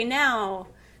Now,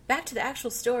 back to the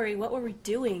actual story. What were we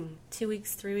doing 2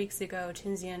 weeks, 3 weeks ago,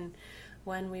 Tinsian,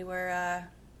 when we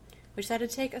decided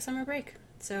to take a summer break?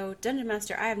 So, Dungeon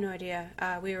Master, I have no idea.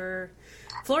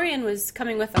 Florian was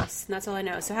coming with us, and that's all I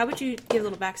know. So how would you give a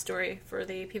little backstory for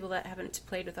the people that haven't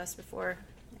played with us before?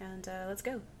 And let's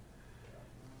go.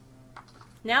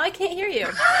 Now I can't hear you.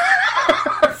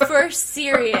 For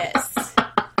serious.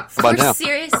 About now?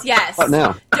 Serious? Yes. About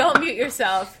now? Don't mute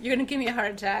yourself. You're going to give me a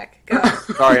heart attack. Go.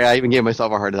 Sorry, I even gave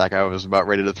myself a heart attack. I was about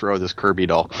ready to throw this Kirby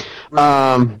doll.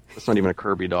 It's not even a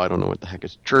Kirby doll. I don't know what the heck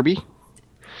it's. Chirby?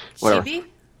 Whatever. Chibi?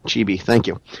 Chibi, thank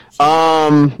you.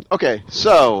 Okay,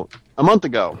 so, a month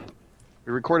ago,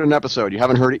 we recorded an episode. You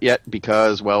haven't heard it yet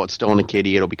because, well, it's still in the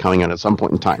kitty. It'll be coming out at some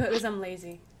point in time. Because I'm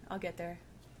lazy. I'll get there.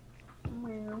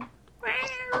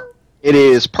 It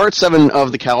is part 7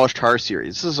 of the Kalash Tar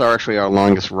series. This is actually our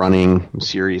longest running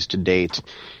series to date.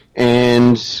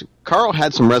 And Carl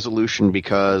had some resolution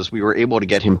because we were able to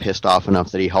get him pissed off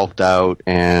enough that he helped out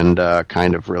and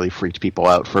kind of really freaked people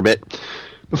out for a bit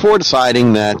before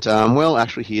deciding that, well,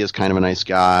 actually he is kind of a nice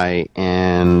guy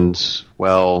and,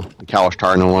 well, the Kalash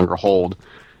Tar no longer hold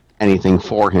anything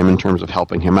for him in terms of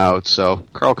helping him out. So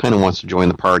Carl kind of wants to join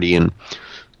the party and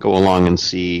go along and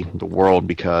see the world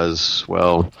because,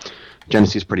 well,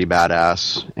 Genesee's pretty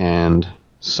badass, and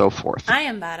so forth. I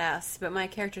am badass, but my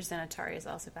character Xanatari is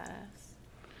also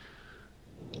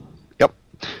badass. Yep.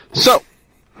 So,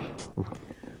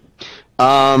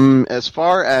 as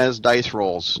far as dice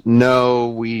rolls, no,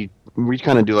 we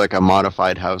kind of do like a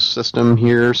modified house system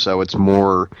here, so it's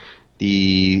more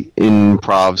the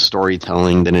improv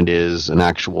storytelling than it is an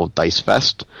actual dice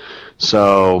fest.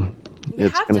 So,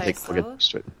 it's going to take a look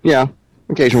at it. Yeah,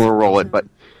 occasionally we'll roll it, but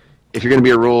if you're going to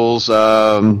be a rules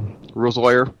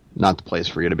lawyer, not the place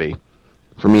for you to be.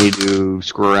 For me to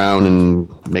screw around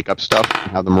and make up stuff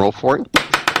and have them roll for it.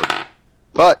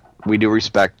 But we do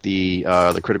respect the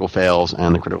critical fails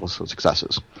and the critical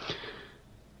successes.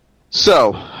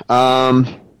 So,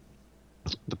 the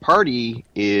party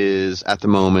is at the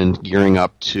moment gearing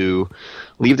up to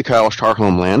leave the Kalash Tar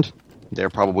homeland. They're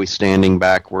probably standing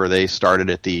back where they started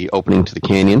at the opening to the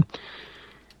canyon.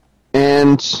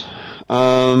 And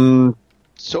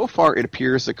so far it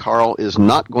appears that Carl is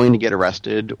not going to get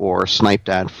arrested or sniped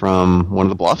at from one of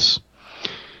the bluffs.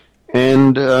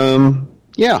 And,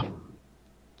 yeah.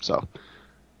 So,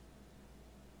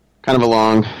 kind of a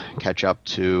long catch-up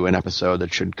to an episode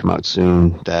that should come out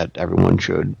soon that everyone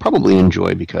should probably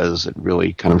enjoy because it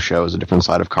really kind of shows a different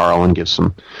side of Carl and gives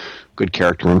some good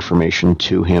character information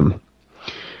to him.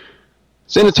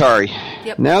 Xanatari,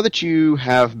 yep. Now that you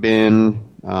have been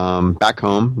back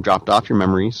home, dropped off your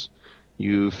memories,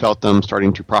 you felt them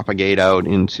starting to propagate out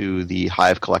into the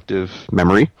Hive collective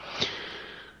memory.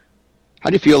 How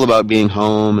do you feel about being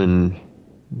home and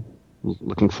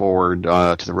looking forward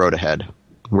to the road ahead?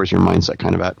 Where's your mindset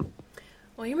kind of at?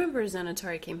 Well, you remember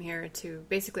Xanatari came here to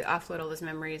basically offload all his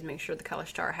memories, make sure the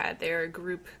Kalash Tar had their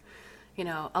group,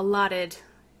 allotted,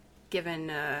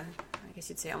 given, I guess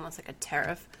you'd say almost like a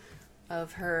tariff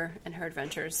of her and her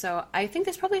adventures. So I think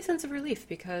there's probably a sense of relief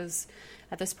because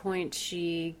at this point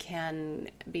she can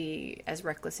be as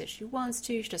reckless as she wants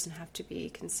to. She doesn't have to be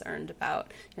concerned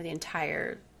about the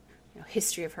entire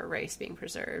history of her race being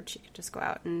preserved. She can just go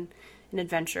out and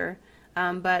adventure,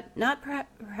 but not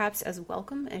perhaps as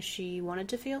welcome as she wanted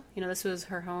to feel. This was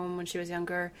her home when she was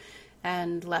younger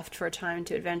and left for a time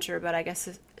to adventure, but I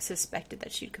guess suspected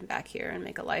that she'd come back here and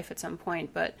make a life at some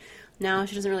point. But now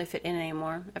she doesn't really fit in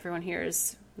anymore. Everyone here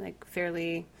is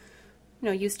fairly,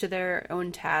 used to their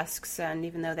own tasks, and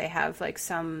even though they have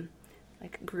some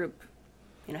group,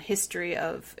 history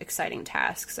of exciting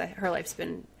tasks, her life's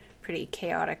been pretty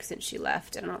chaotic since she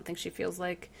left, and I don't think she feels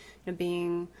like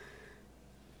being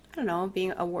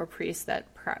a war priest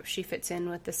that perhaps she fits in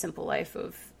with the simple life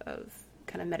of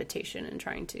kind of meditation and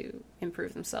trying to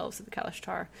improve themselves at the Kalash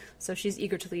Tar. So she's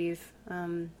eager to leave,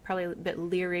 probably a bit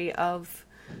leery of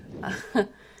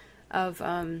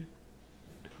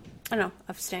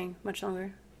staying much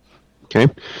longer. Okay.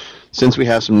 Since we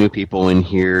have some new people in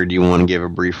here, do you want to give a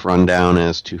brief rundown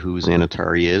as to who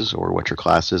Xanatari is or what your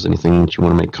class is? Anything that you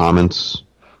want to make comments?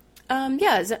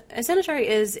 Xanatari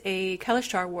is a Kalash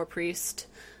Tar war priest.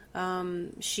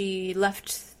 She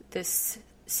left this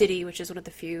city, which is one of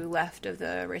the few left of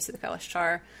the race of the Kalash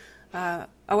Tar, a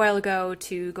while ago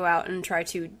to go out and try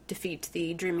to defeat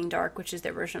the Dreaming Dark, which is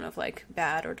their version of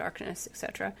bad or darkness,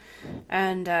 etc.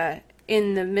 And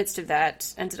in the midst of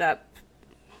that, ended up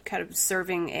kind of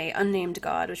serving a unnamed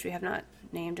god, which we have not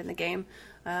named in the game,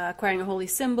 acquiring a holy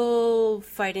symbol,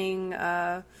 fighting.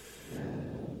 I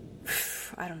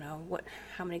don't know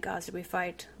how many gods did we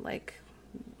fight?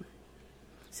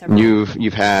 several.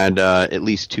 You've had at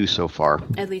least 2 so far.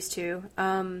 At least 2.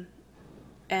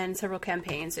 And several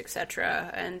campaigns, etc.,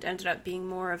 and ended up being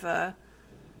more of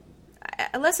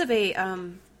less of a,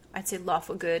 I'd say,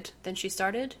 lawful good than she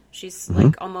started. She's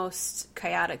like almost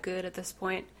chaotic good at this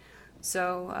point,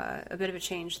 so a bit of a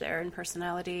change there in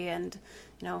personality, and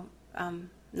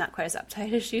not quite as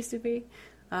uptight as she used to be.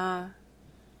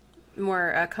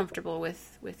 More comfortable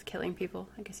with killing people,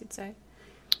 I guess you'd say.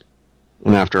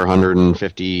 And after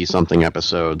 150 something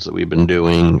episodes that we've been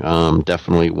doing,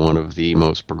 definitely one of the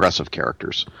most progressive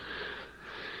characters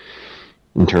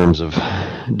in terms of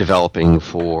developing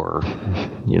for,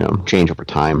 change over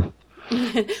time.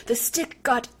 The stick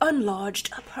got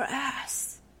unlodged up her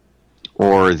ass.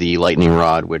 Or the lightning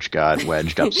rod, which got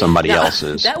wedged up somebody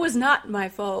else's. That was not my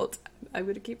fault. I'm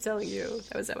going to keep telling you.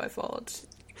 That was not my fault.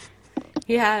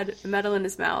 He had metal in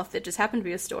his mouth. It just happened to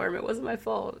be a storm. It wasn't my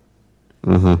fault.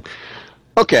 Mm-hmm.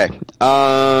 Okay.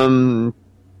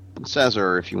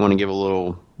 Cesar, if you want to give a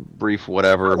little brief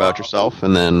whatever about yourself,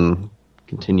 and then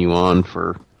continue on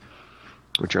for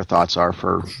what your thoughts are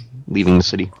for leaving the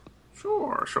city.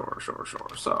 Sure.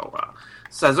 So,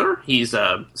 Cesar, he's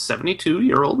a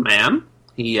 72-year-old man.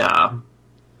 He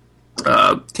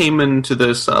came into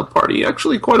this party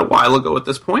actually quite a while ago at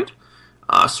this point.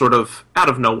 Sort of out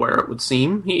of nowhere, it would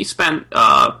seem. He spent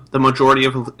the majority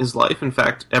of his life, in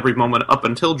fact, every moment up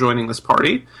until joining this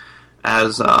party,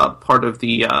 as part of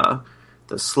the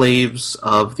slaves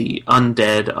of the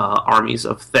undead armies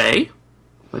of Thay,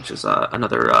 which is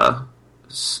another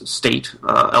state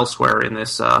elsewhere in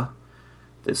this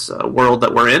world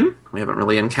that we're in. We haven't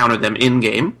really encountered them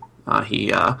in-game.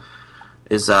 He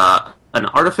is an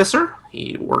artificer.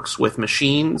 He works with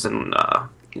machines and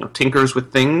tinkers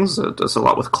with things, does a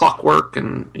lot with clockwork,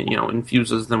 and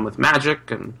infuses them with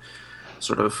magic, and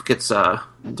sort of gets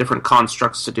different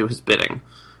constructs to do his bidding.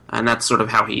 And that's sort of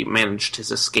how he managed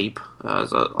his escape.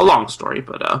 It's a long story,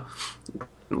 but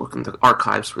look in the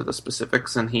archives for the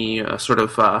specifics, and he sort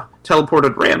of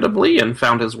teleported randomly and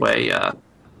found his way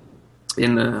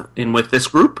in with this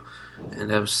group,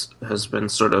 and has been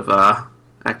sort of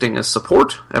acting as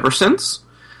support ever since.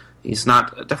 He's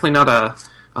definitely not a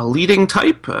leading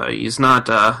type. He's not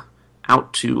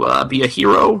out to be a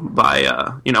hero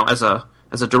by as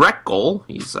a direct goal.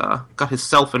 He's got his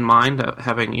self in mind,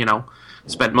 having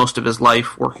spent most of his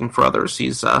life working for others.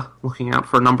 He's looking out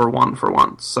for number one for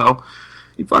once. So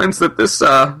he finds that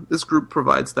this group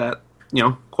provides that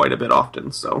quite a bit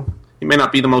often. So he may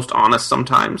not be the most honest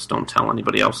sometimes. Don't tell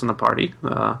anybody else in the party.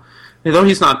 Though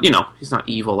he's not he's not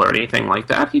evil or anything like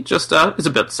that. He just is a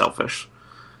bit selfish,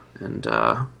 and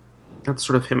that's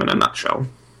sort of him in a nutshell.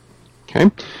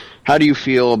 Okay. How do you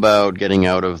feel about getting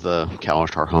out of the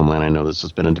Kalashtar homeland? I know this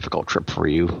has been a difficult trip for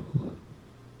you.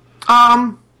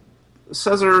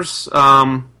 Cesar's,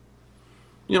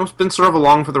 it's been sort of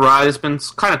along for the ride. It's been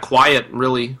kind of quiet,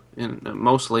 really,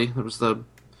 mostly. There was the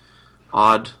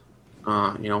odd,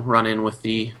 run-in with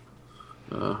the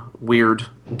weird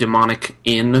demonic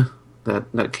inn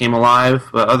that came alive.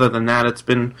 But other than that, it's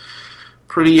been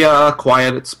pretty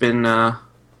quiet. It's been...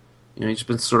 he's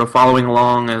been sort of following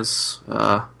along as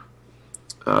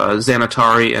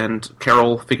Xanatari and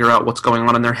Carol figure out what's going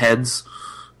on in their heads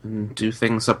and do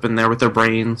things up in there with their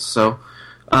brains. So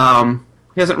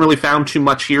he hasn't really found too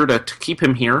much here to keep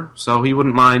him here, so he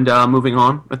wouldn't mind moving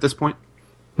on at this point.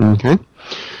 Okay.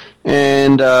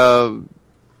 And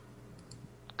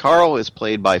Carl is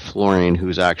played by Florian,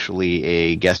 who's actually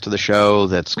a guest of the show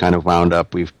that's kind of wound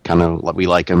up. We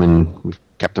like him, and we've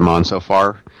kept him on so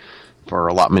far for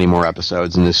a lot many more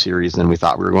episodes in this series than we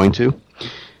thought we were going to.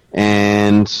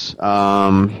 And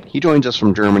he joins us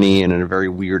from Germany in a very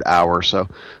weird hour. So,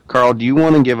 Carl, do you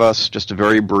want to give us just a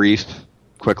very brief,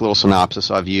 quick little synopsis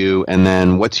of you, and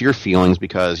then what's your feelings?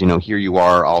 Because, here you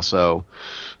are also,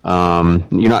 you're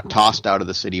not tossed out of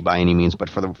the city by any means, but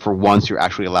for once you're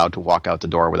actually allowed to walk out the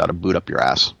door without a boot up your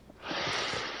ass.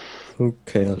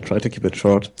 Okay, I'll try to keep it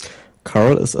short.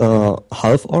 Carl is a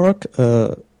half-orc,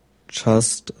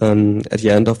 just at the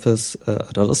end of his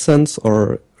adolescence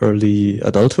or early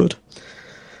adulthood.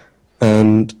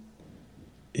 And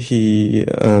he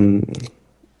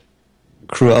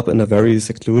grew up in a very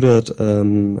secluded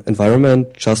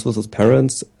environment just with his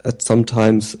parents, and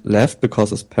sometimes left because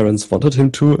his parents wanted him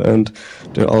to, and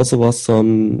there also was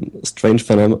some strange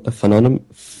phenomenon,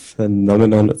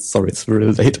 sorry, it's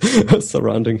really late,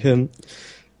 surrounding him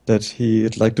that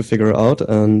he'd like to figure out,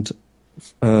 and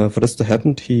for this to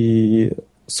happen, he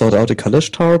sought out a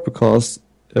Kalashtar because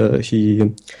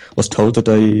he was told that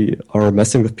they are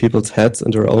messing with people's heads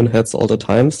and their own heads all the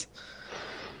times.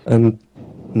 And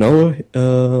now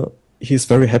he's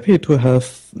very happy to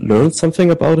have learned something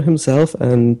about himself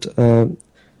and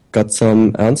got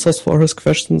some answers for his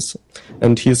questions,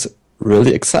 and he's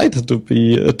really excited to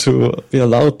be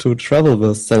allowed to travel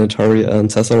with Sanitary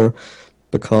and Cesar,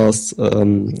 because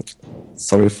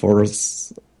sorry for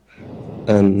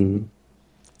an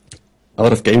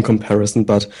out of game comparison,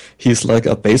 but he's like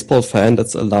a baseball fan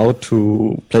that's allowed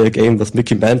to play a game with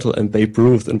Mickey Mantle and Babe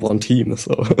Ruth in one team.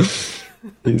 So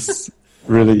he's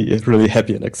really, really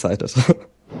happy and excited.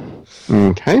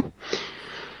 Okay.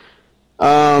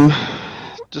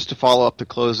 Just to follow up the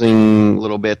closing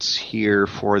little bits here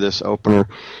for this opener,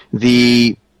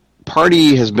 the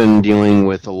party has been dealing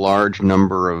with a large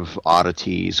number of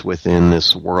oddities within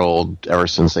this world ever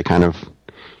since they kind of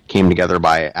came together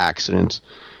by accident.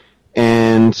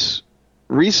 And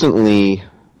recently,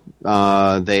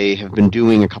 they have been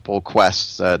doing a couple of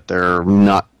quests that they're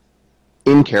not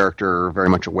in character very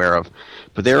much aware of,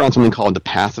 but they're on something called the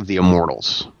Path of the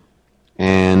Immortals.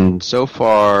 And so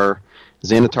far,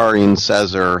 Xanatari and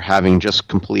Cesar, having just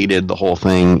completed the whole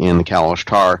thing in the Kalash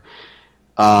Tar,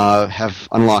 have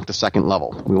unlocked the second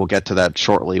level. We will get to that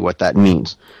shortly, what that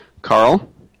means.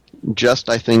 Carl, just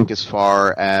I think as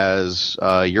far as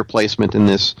your placement in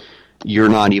this, you're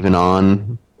not even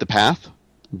on the path,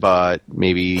 but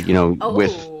maybe,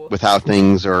 with how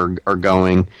things are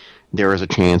going, there is a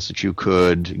chance that you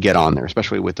could get on there,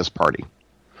 especially with this party.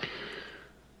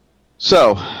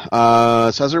 So,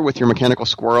 Cesar, with your mechanical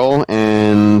squirrel,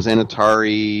 and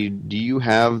Xanatari, do you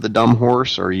have the dumb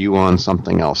horse, or are you on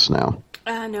something else now?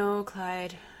 No,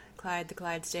 Clyde. Clyde the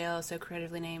Clydesdale, so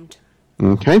creatively named.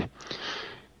 Okay.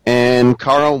 And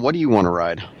Carl, what do you want to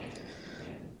ride?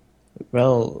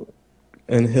 Well,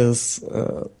 in his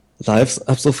lives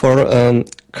up so far,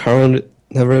 Carl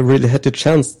never really had the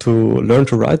chance to learn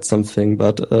to ride something,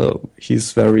 but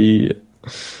he's very,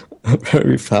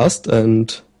 very fast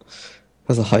and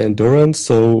has a high endurance,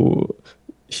 so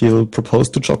he'll propose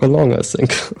to jog along, I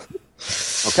think.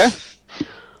 Okay.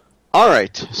 All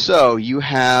right. So you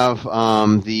have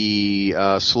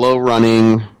the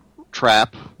slow-running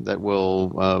trap that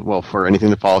will, for anything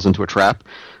that falls into a trap,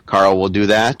 Carl will do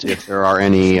that. If there are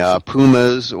any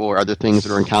pumas or other things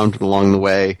that are encountered along the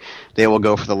way, they will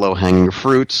go for the low-hanging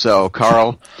fruit. So,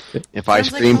 Carl, if I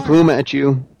scream like puma at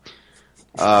you,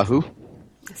 who?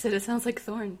 I said it sounds like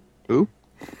Thorn. Who?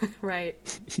 Right.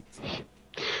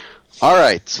 All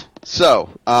right. So,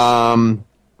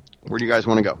 where do you guys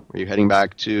want to go? Are you heading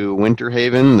back to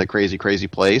Winterhaven, the crazy, crazy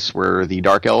place where the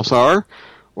Dark Elves are?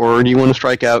 Or do you want to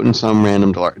strike out in some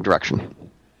random direction?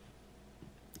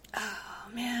 Oh,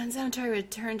 man. Xanatari would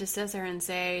turn to Cesar and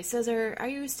say, Cesar, are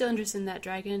you still interested in that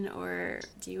dragon, or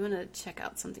do you want to check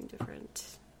out something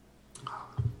different?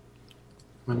 Am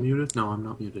I muted? No, I'm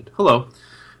not muted. Hello.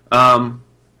 I'm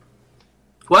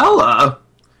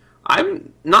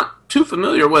not too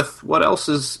familiar with what else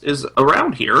is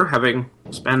around here, having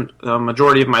spent the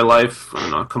majority of my life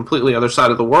on a completely other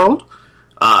side of the world.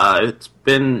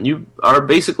 You are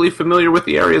basically familiar with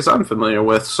the areas I'm familiar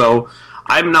with, so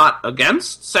I'm not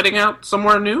against setting out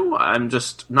somewhere new. I'm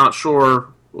just not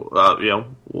sure,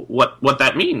 what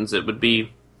that means. It would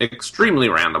be extremely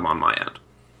random on my end.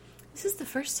 This is the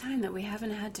first time that we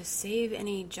haven't had to save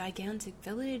any gigantic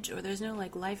village, or there's no,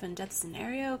 life and death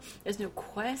scenario. There's no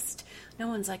quest. No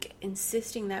one's,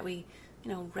 insisting that we,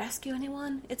 rescue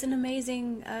anyone. It's an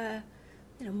amazing,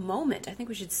 moment. I think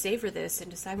we should savor this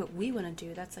and decide what we want to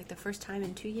do. That's, the first time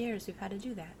in 2 years we've had to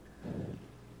do that.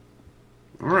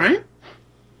 All right.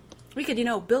 We could,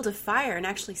 build a fire and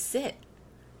actually sit.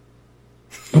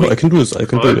 Oh, I can do this.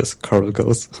 Do this. Carl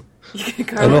goes.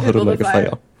 I know how to make a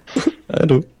fire. I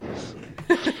do.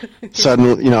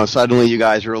 Suddenly you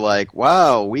guys are like,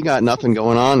 wow, we got nothing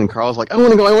going on, and Carl's like, I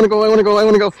want to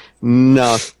go.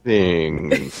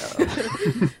 Nothing.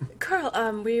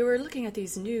 Carl, we were looking at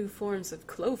these new forms of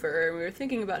clover, and we were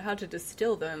thinking about how to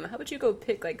distill them. How about you go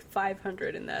pick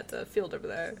 500 in that field over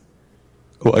there?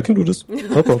 Oh, I can do this.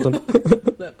 No problem.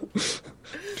 No.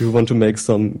 Do you want to make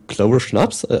some clover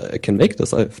schnapps? I can make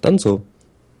this. I've done so.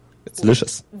 It's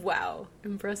delicious. Wow,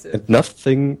 impressive. And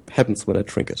nothing happens when I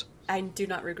drink it. I do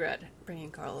not regret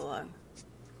bringing Carl along.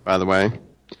 By the way,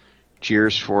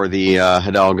 cheers for the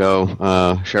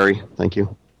Hidalgo sherry. Thank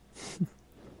you.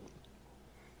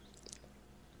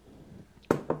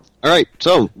 All right,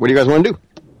 so what do you guys want to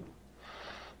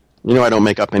do? I don't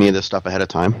make up any of this stuff ahead of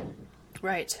time.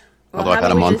 Right. Well, Although how I've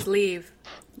had about a we month. just leave,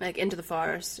 into the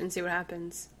forest and see what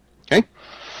happens? Okay.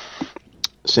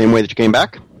 Same way that you came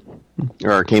back?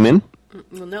 Or came in?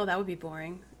 Well, no, that would be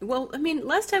boring. Well, I mean,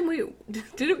 last time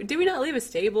did we not leave a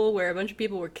stable where a bunch of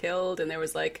people were killed and there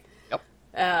was Yep.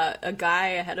 a guy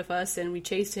ahead of us, and we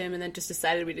chased him, and then just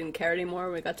decided we didn't care anymore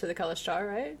when we got to the Kalashtar,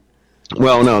 right?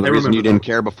 Well, no, the I reason you remember didn't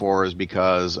care before is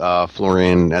because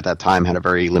Florian at that time had a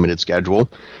very limited schedule,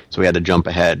 so we had to jump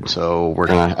ahead. So we're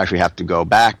going to actually have to go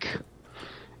back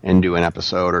and do an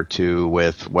episode or two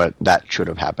with what that should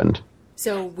have happened.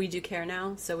 So we do care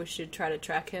now, so we should try to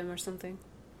track him or something?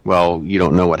 Well, you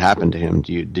don't know what happened to him.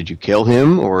 Did you kill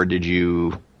him, or did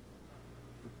you...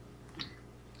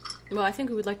 Well, I think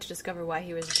we would like to discover why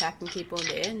he was attacking people in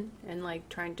the inn and, like,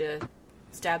 trying to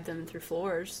stab them through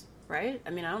floors, right? I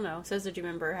mean, I don't know. Cesar, do you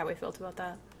remember how we felt about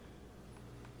that?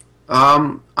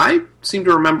 I seem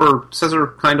to remember Caesar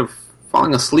kind of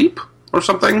falling asleep or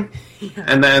something,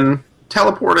 and then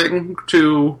teleporting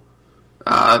to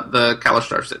the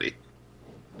Kalashtar city.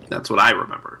 That's what I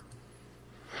remember.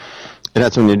 It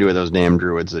had something to do with those damn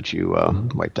druids that you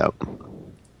wiped out.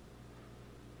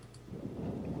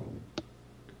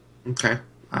 Okay,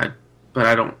 but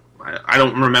I don't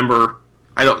remember.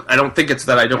 I don't think it's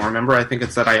that I don't remember. I think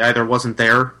it's that I either wasn't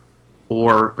there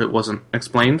or it wasn't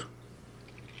explained.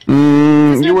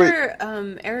 Remember,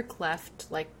 Eric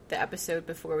left, like, the episode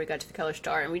before we got to the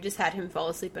Kalashtar, and we just had him fall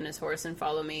asleep on his horse and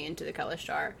follow me into the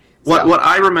Kalashtar. So, What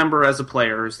I remember as a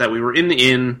player is that we were in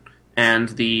the inn, and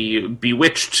the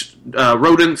bewitched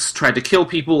rodents tried to kill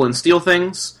people and steal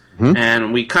things,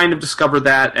 and we kind of discovered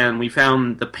that, and we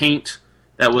found the paint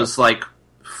that was, like,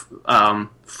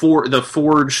 for the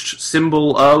forged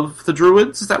symbol of the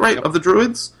druids, is that right? Yep. Of the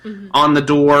druids? On the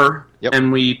door, Yep.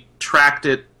 and we tracked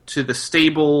it to the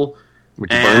stable, Which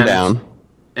burned down.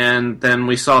 and then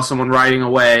we saw someone riding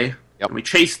away, Yep. and we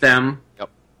chased them, Yep.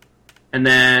 and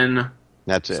then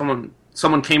That's it.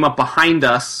 someone came up behind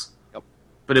us, Yep.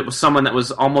 but it was someone that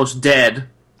was almost dead,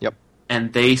 Yep.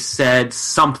 and they said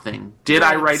something. Did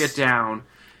I Right. write it down?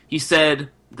 He said,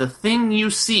 "The thing you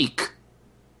seek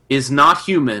is not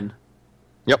human,"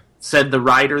 Yep. said the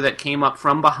rider that came up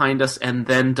from behind us and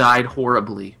then died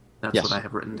horribly. That's Yes. what I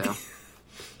have written down.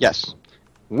 Yes.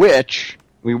 Which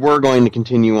we were going to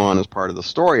continue on as part of the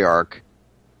story arc,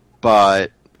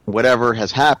 but whatever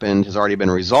has happened has already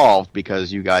been resolved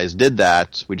because you guys did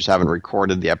that. We just haven't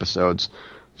recorded the episodes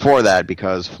for that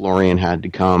because Florian had to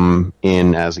come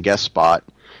in as a guest spot,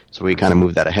 so we kind of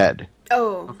moved that ahead.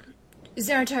 Oh,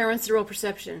 Xanatari wants to roll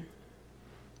perception.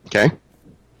 Okay?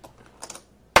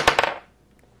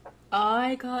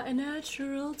 I got a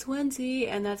natural 20,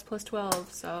 and that's plus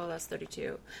 12, so that's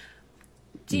 32.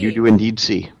 Gee, You do indeed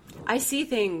see. I see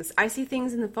things. I see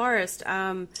things in the forest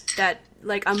that,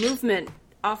 like, a movement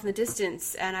off in the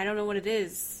distance, and I don't know what it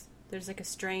is. There's, like, a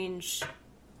strange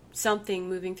something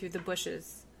moving through the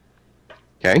bushes.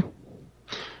 Okay?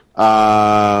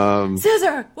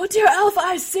 Caesar, what do your elf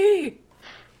eyes see?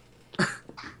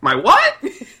 My what?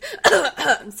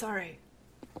 I'm sorry.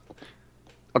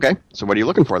 Okay, so what are you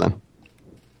looking for then?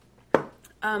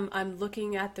 I'm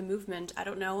looking at the movement. I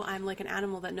don't know. I'm like an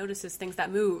animal that notices things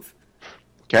that move.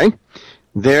 Okay?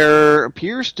 There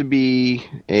appears to be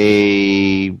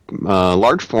a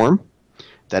large form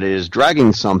that is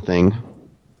dragging something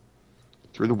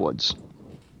through the woods.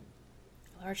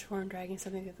 Large form dragging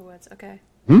something through the woods. Okay.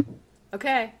 Hmm?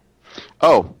 Okay.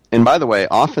 Oh, and by the way,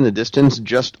 off in the distance,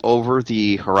 just over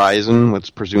the horizon, let's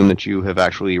presume that you have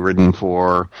actually ridden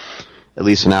for at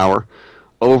least an hour,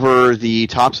 over the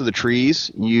tops of the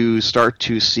trees, you start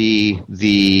to see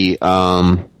the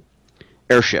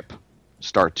airship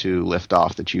start to lift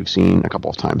off that you've seen a couple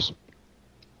of times.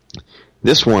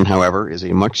 This one, however, is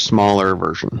a much smaller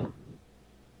version.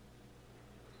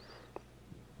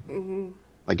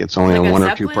 Like it's only Like a a one or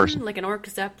zeppelin? two person. Like an orc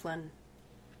zeppelin.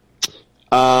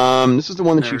 This is the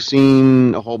one that you've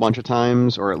seen a whole bunch of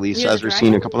times, or at least Near the Ezra's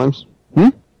seen a dragon? couple times.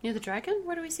 Near the dragon?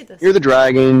 Where do we see this? You're the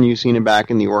dragon. You've seen it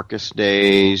back in the Orcus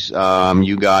days.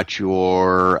 You got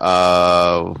your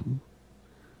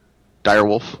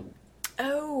direwolf.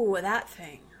 Oh, that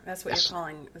thing. That's what Yes. you're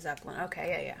calling a zeppelin.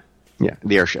 Okay, yeah. Yeah,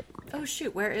 the airship. Oh,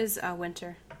 shoot. Where is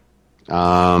Winter?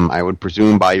 I would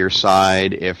presume by your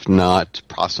side, if not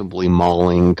possibly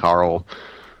mauling Carl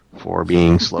for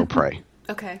being slow prey.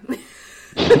 Okay.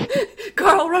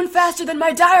 Carl, run faster than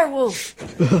my direwolf!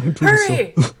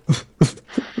 Hurry!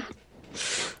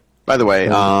 By the way,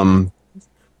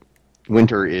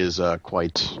 Winter is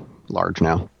quite large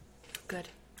now. Good.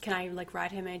 Can I, like,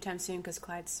 ride him anytime soon? Because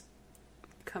Clyde's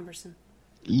cumbersome.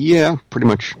 Yeah, pretty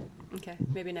much. Okay.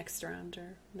 Maybe next round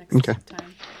or next Okay.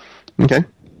 time. Okay.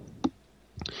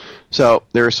 So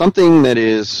there is something that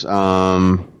is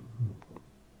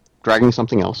dragging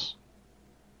something else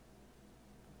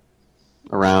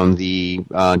around the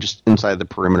just inside the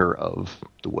perimeter of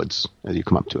the woods as you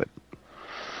come up to it.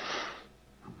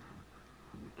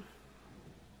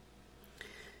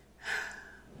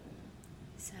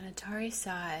 Centauri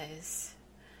sighs,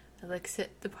 looks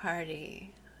at the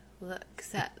party,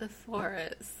 looks at the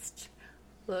forest,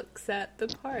 looks at the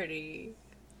party.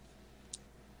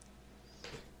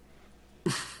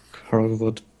 Carl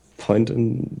would point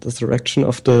in the direction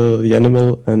of the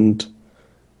animal and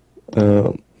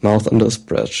mouth under his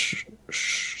breath.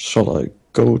 Shall I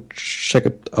go check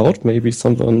it out? Maybe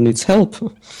someone needs help.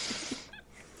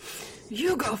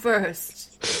 You go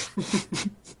first.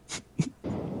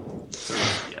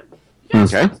 Yeah,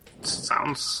 Okay.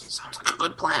 Sounds like a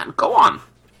good plan. Go on.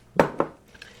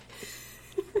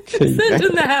 Okay. Send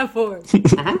in the half orc.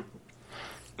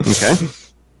 Okay.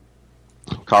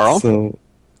 Carl? So,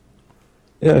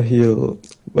 yeah,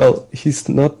 he's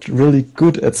not really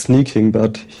good at sneaking,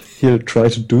 but he'll try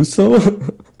to do so.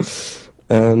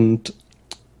 And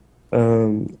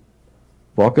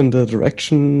walk in the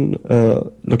direction,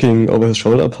 looking over his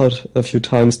shoulder a few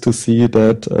times to see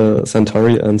that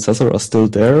Centauri and Cesar are still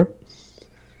there.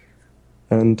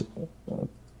 And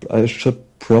I should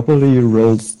probably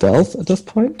roll stealth at this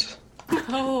point.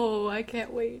 Oh, I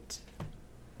can't wait.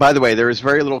 By the way, there is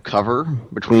very little cover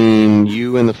between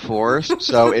you and the forest,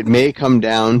 so it may come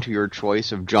down to your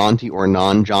choice of jaunty or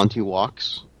non-jaunty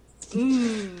walks.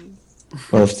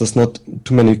 Well, if there's not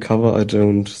too many cover, I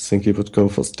don't think he would go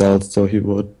for stealth, so he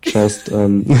would just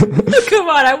Come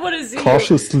on, I want to see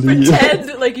cautiously you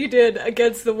pretend like you did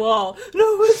against the wall.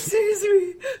 No one sees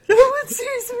me. No one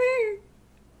sees me.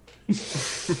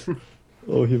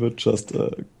 Oh, he would just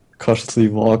cautiously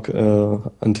walk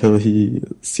until he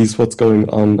sees what's going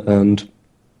on,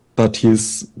 but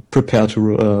he's prepared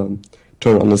to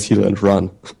turn on his heel and run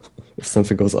if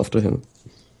something goes after him.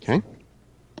 Okay.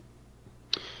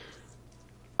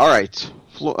 All right.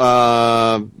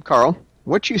 Carl,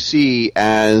 what you see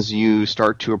as you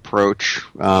start to approach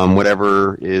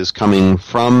whatever is coming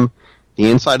from the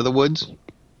inside of the woods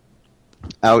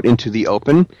out into the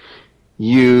open,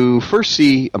 you first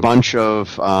see a bunch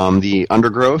of the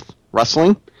undergrowth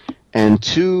rustling and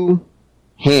two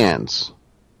hands,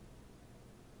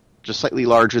 just slightly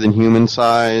larger than human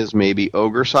size, maybe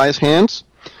ogre size hands,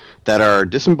 that are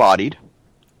disembodied.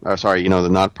 They're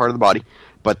not part of the body,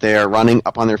 but they are running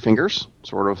up on their fingers,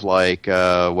 sort of like,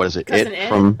 what is it? Cousin It Ed?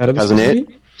 from Addams Cousin Family?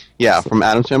 It. Yeah, from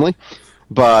Addams Family.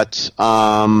 But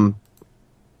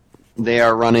they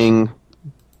are running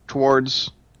towards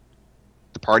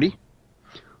the party.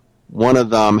 One of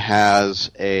them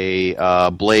has a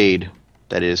blade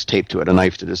that is taped to it, a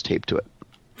knife that is taped to it,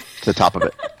 to the top of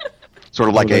it. Sort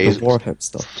of like a warhead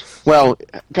stuff. well,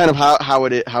 kind of how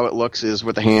it looks is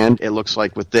with the hand. It looks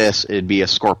like with this, it'd be a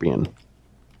scorpion.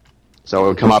 So it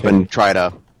would come up and try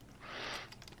to.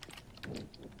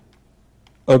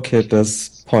 Okay, at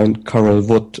this point, Carl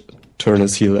would turn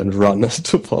his heel and run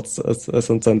towards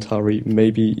Centauri,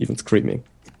 maybe even screaming.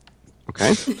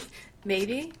 Okay.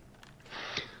 Maybe?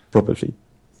 Probably.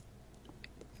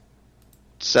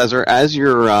 Cesar, as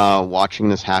you're watching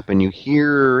this happen, you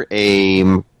hear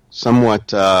a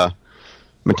somewhat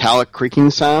metallic creaking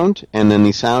sound, and then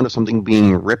the sound of something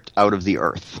being ripped out of the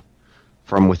earth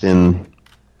from within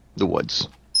the woods.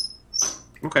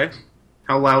 Okay.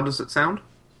 How loud does it sound?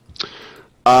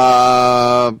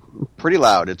 Pretty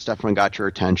loud. It's definitely got your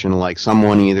attention. Like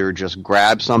someone either just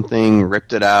grabbed something,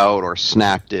 ripped it out, or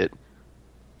snapped it.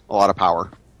 A lot of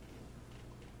power.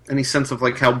 Any sense of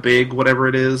like how big whatever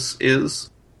it is?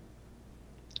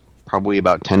 Probably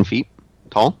about 10 feet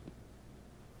tall.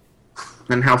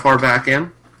 And how far back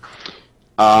in?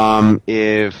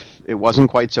 If it wasn't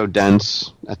quite so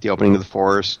dense at the opening of the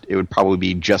forest, it would probably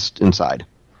be just inside.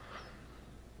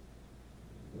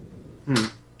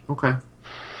 Okay.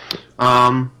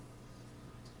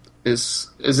 Is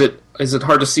it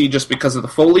hard to see just because of the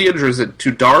foliage, or is it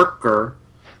too dark, or?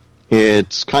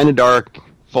 It's kind of dark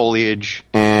foliage,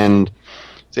 and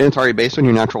Xanatari, based on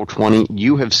your natural 20,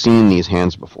 you have seen these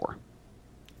hands before.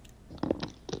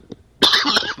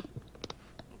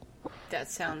 That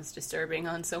sounds disturbing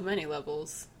on so many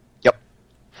levels. Yep.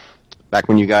 Back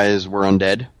when you guys were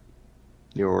undead,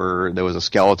 there was a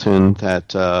skeleton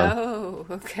that Oh,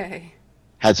 okay.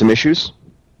 had some issues.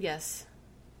 Yes.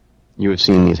 You have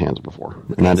seen these hands before,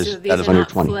 Okay, and that so is these are on your not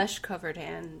 20. flesh-covered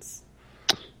hands.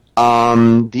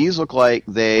 These look like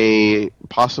they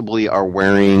possibly are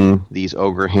wearing these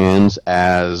ogre hands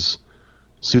as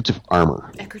suits of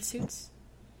armor. Eckert suits?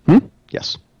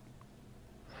 Yes.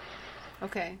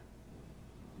 Okay.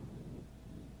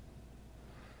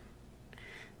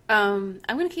 I'm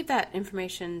going to keep that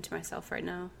information to myself right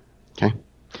now. Okay.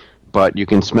 But you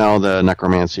can smell the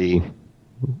necromancy.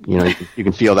 You know, you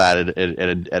can feel that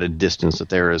at a distance that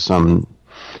there is some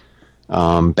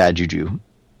bad juju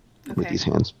with Okay. these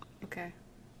hands. Okay.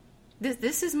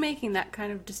 This is making that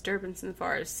kind of disturbance in the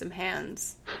forest. Some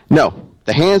hands. No,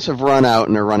 the hands have run out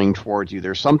and are running towards you.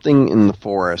 There's something in the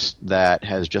forest that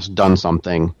has just done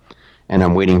something, and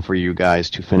I'm waiting for you guys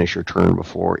to finish your turn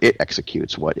before it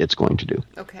executes what it's going to do.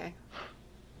 Okay.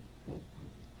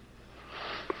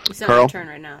 It's not Carl? your turn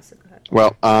right now, so go ahead.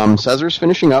 Well, Caesar's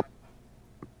finishing up.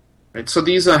 Right, so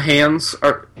these hands,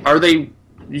 are they,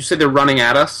 you said they're running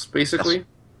at us, basically? Yes.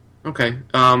 Okay,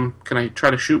 can I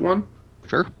try to shoot one?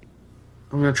 Sure.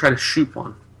 I'm going to try to shoot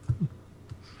one.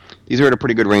 These are at a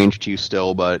pretty good range to you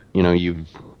still, but you know you've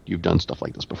done stuff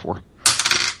like this before.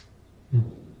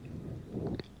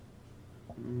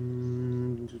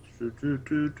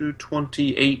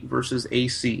 28 versus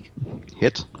AC.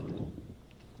 Hit.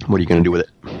 What are you going to do with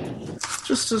it?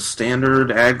 Just a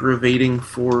standard aggravating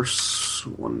force.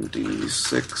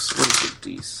 1d6. What is a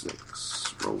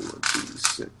d6? Roll a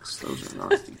d6. Those are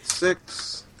not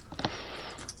d6.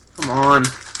 Come on.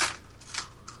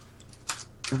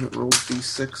 I haven't rolled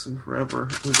d6 in forever.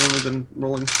 We've only been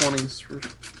rolling 20s for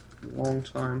a long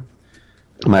time.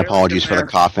 My apologies for the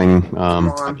coughing.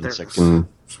 on, I've been there's sick this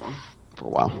one. for a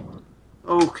while.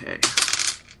 Okay.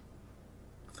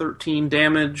 13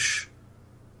 damage.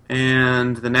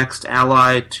 And the next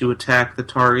ally to attack the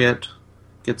target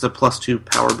gets a +2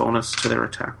 power bonus to their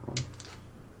attack roll.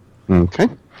 Okay.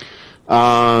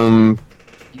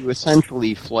 You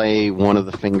essentially flay one of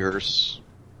the fingers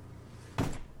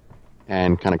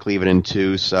and kind of cleave it in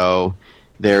two. So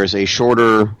there's a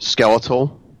shorter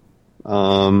skeletal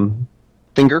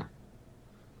finger,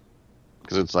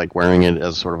 because it's like wearing it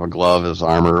as sort of a glove, as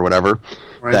armor or whatever,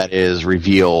 Right. that is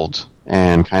revealed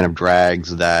and kind of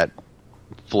drags that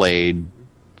flayed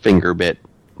finger bit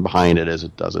behind it as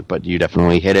it does it. But you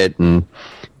definitely hit it and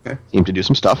Okay. seem to do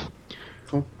some stuff.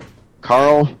 Cool.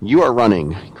 Carl, you are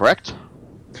running, correct?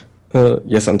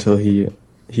 Yes, until he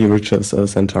reaches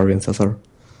Centauri and Caesar.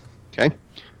 Okay.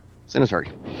 Centauri.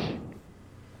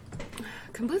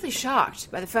 Completely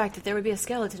shocked by the fact that there would be a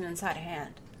skeleton inside a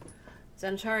hand.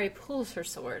 Centauri pulls her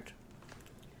sword.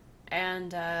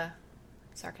 And,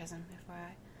 sarcasm,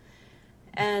 FYI.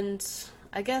 And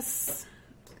I guess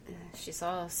she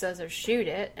saw Caesar shoot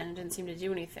it, and it didn't seem to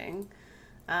do anything.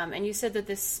 And you said that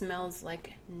this smells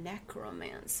like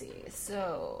necromancy,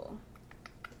 so...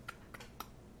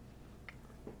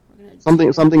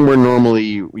 Something where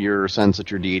normally your sense that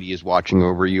your deity is watching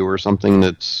over you, or something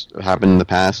that's happened in the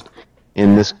past.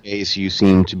 In this case, you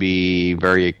seem to be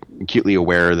very acutely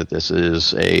aware that this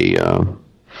is a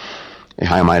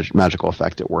high magical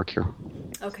effect at work here.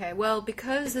 Okay, well,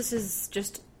 because this is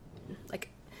just, like,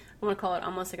 I want to call it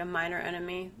almost like a minor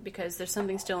enemy, because there's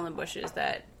something still in the bushes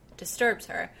that disturbs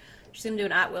her. She's going to do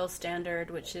an at-will standard,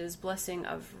 which is Blessing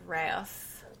of Wrath.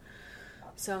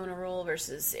 So I'm going to roll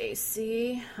versus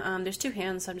AC. There's two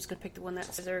hands, so I'm just going to pick the one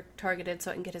that's targeted so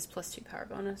I can get his +2 power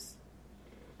bonus.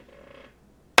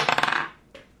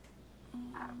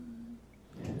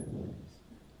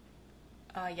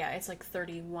 Yeah, it's like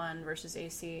 31 versus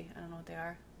AC. I don't know what they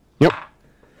are. Yep. Oh,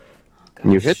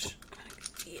 And you hit?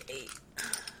 D8.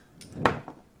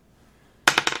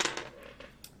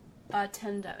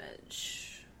 10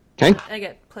 damage. Okay. And I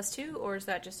get +2, or is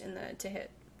that just in the to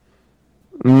hit?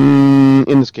 In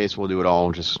this case, we'll do it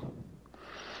all. Just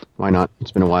why not?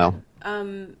 It's been a while.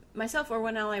 Myself or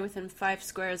one ally within 5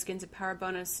 squares gains a power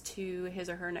bonus to his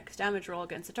or her next damage roll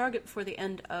against the target before the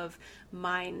end of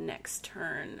my next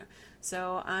turn.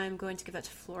 So I'm going to give that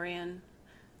to Florian.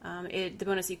 The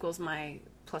bonus equals my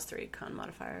 +3 con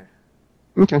modifier.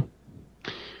 Okay.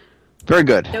 Very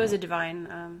good. That was a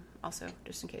divine, also,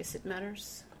 just in case it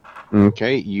matters.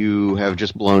 Okay, you have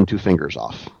just blown 2 fingers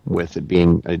off, with it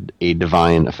being a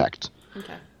divine effect.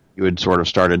 Okay. You had sort of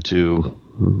started to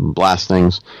blast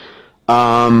things.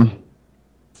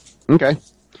 Okay.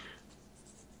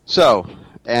 So,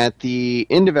 at the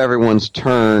end of everyone's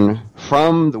turn,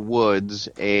 from the woods,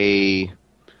 a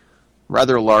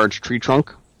rather large tree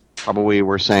trunk, probably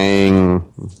we're saying,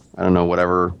 I don't know,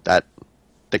 whatever that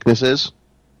thickness is.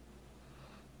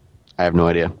 I have no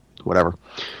idea. Whatever.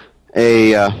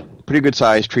 A pretty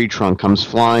good-sized tree trunk comes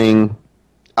flying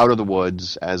out of the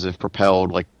woods as if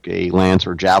propelled like a lance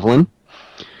or javelin,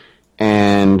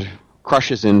 and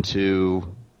crushes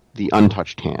into the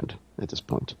untouched hand at this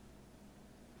point.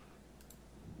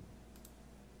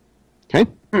 Okay?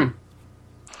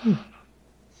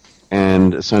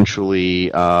 And essentially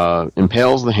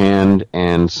impales the hand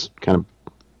and kind of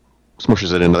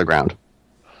smushes it into the ground.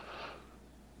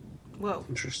 Whoa.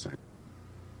 Interesting.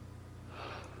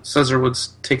 Caesar would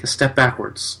take a step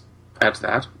backwards at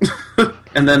that.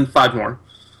 And then 5 more.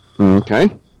 Okay.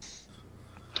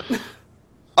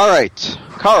 All right,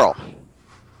 Carl.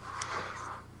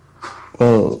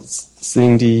 Well,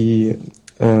 seeing the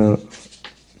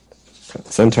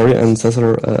Centauri and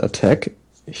Caesar attack,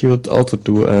 he would also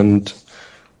do. And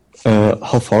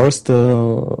how far is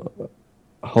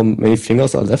how many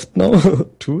fingers are left now?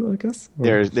 2, I guess.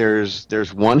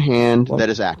 There's one hand that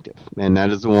is active, and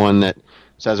that is the one that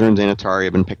Caesar and Xanatari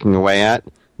have been picking away at.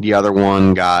 The other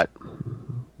one got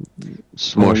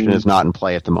smushed and is not in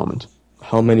play at the moment.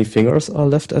 How many fingers are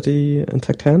left at the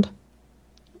intact hand?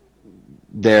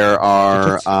 There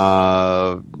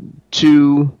are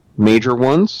 2 major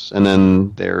ones, and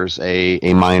then there's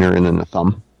a minor and then a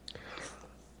thumb.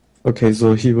 Okay,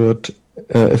 so he would,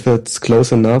 if it's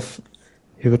close enough,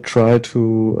 he would try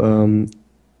to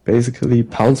basically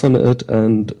pounce on it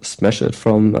and smash it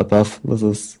from above with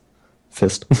his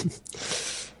fist.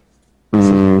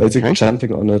 So basically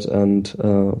jumping on it and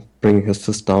bringing his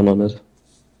fist down on it.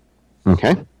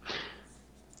 Okay.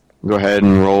 Go ahead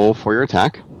and roll for your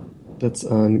attack. That's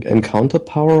an encounter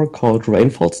power called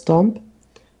Rainfall Stomp.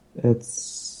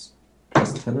 It's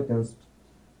plus 10 against...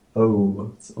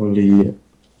 Oh, it's only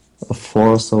a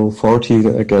 4, so 40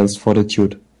 against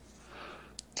Fortitude.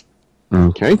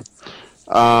 Okay.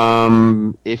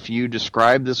 If you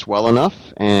describe this well enough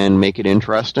and make it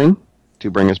interesting to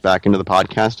bring us back into the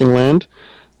podcasting land,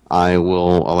 I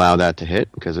will allow that to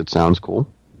hit because it sounds cool.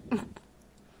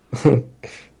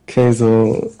 Okay,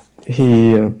 so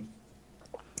he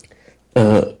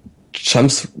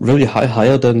jumps really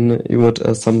higher than you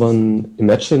would someone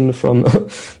imagine from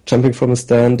jumping from a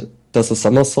stand, does a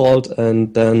somersault,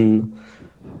 and then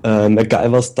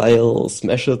MacGyver style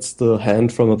smashes the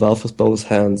hand from above with both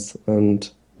hands and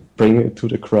bring it to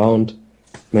the ground,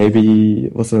 maybe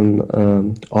with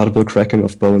an audible cracking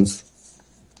of bones.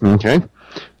 Okay.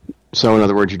 So in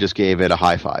other words, you just gave it a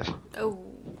high five. Oh.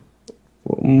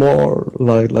 More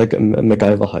like a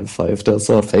MacGyver high five. There's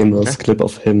a famous clip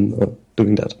of him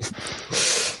doing that.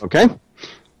 Okay.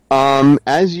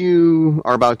 As you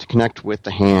are about to connect with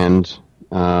the hand,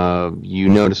 you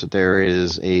notice that there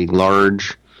is a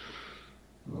large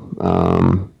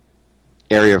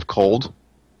area of cold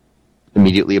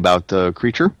immediately about the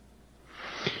creature.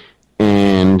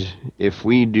 And if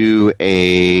we do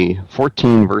a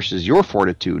 14 versus your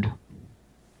fortitude...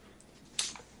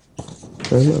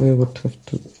 Then I would have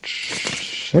to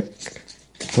check.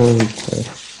 Sorry.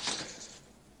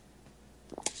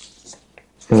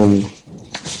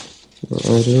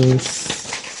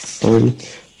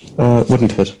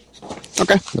 Wouldn't hit.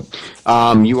 Okay.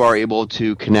 No. You are able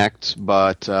to connect,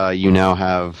 but you now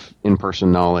have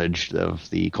in-person knowledge of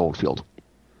the cold field.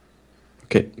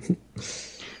 Okay.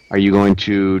 Are you going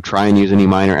to try and use any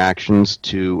minor actions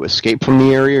to escape from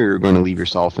the area, or you're going to leave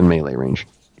yourself in melee range?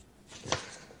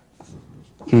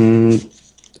 Did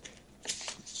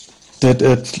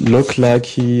it look like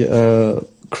he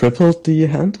crippled the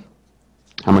hand?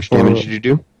 How much damage did you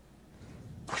do?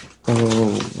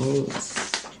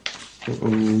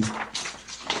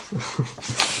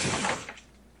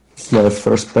 It's my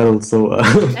first battle, so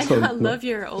I love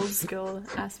your old school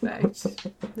aspect.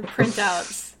 The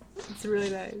printouts. It's really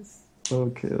nice.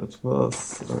 Okay, it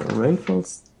was Rainfall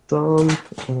Stomp,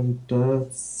 and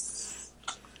that's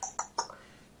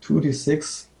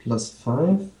 2d6 plus 5,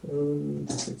 and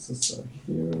the 6s are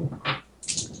here.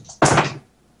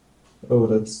 Oh,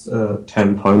 that's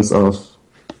 10 points of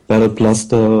battle plus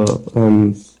the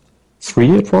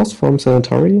 3 it was from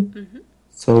Sanitary,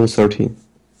 so 13.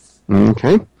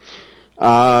 Okay.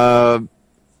 And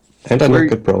I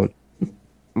knocked it prone.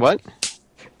 What?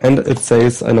 And it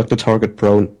says I knocked the target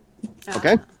prone.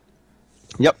 Okay.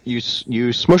 Yep, you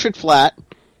smush it flat,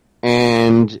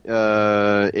 and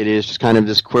it is just kind of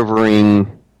this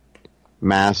quivering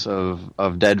mass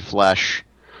of dead flesh,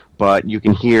 but you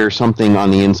can hear something on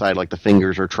the inside, like the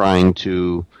fingers are trying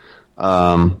to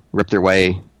rip their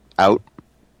way out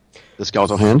the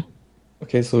skeletal hand.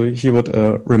 Okay, so he would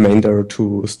remain there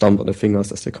to stomp on the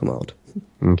fingers as they come out.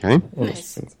 Okay.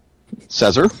 Nice.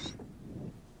 Caesar?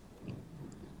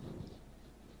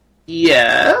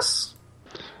 Yes?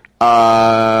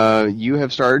 You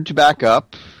have started to back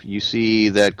up. You see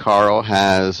that Carl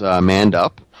has manned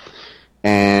up,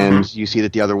 and you see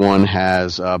that the other one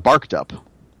has barked up.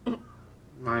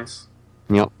 Nice.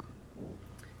 Yep.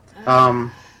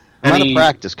 Any... Out of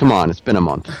practice. Come on, it's been a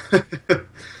month.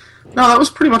 No, that was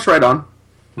pretty much right on.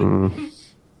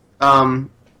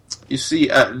 You see,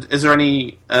 is there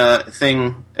any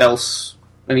thing else?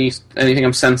 Anything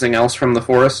I'm sensing else from the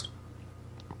forest?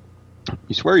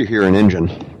 You swear you hear an engine.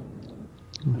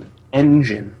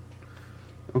 Engine.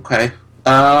 Okay.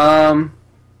 You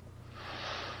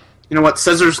know what?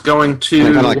 Caesar's going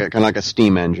to Kind of like a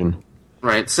steam engine.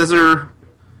 Right. Caesar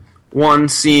one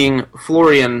seeing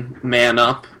Florian man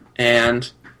up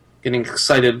and getting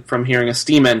excited from hearing a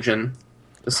steam engine,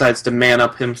 decides to man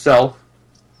up himself,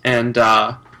 and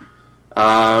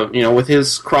with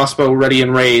his crossbow ready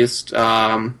and raised,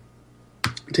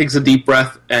 takes a deep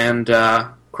breath and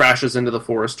crashes into the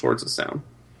forest towards the sound.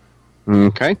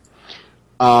 Okay.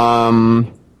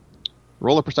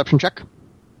 Roll a perception check.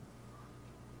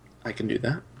 I can do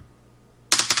that.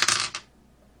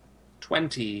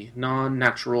 20,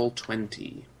 non-natural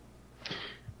 20.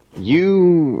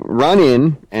 You run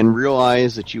in and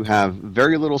realize that you have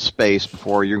very little space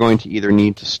before you're going to either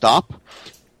need to stop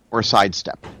or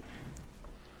sidestep.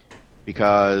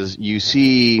 Because you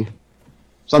see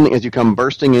something as you come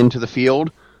bursting into the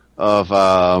field of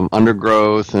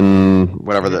undergrowth and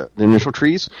whatever the initial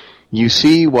trees. You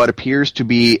see what appears to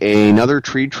be another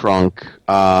tree trunk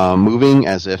moving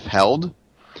as if held.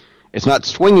 It's not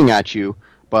swinging at you,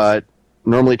 but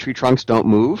normally tree trunks don't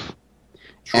move.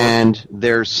 Sure. And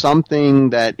there's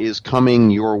something that is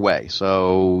coming your way,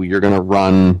 so you're going to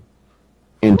run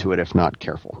into it if not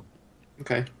careful.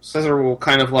 Okay. Caesar will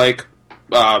kind of like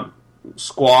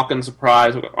squawk in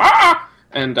surprise, go, ah!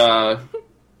 And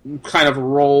kind of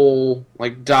roll,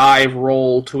 like dive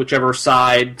roll to whichever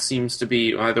side seems to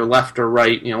be either left or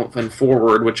right, and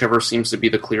forward, whichever seems to be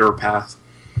the clearer path.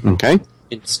 Okay.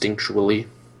 Instinctually.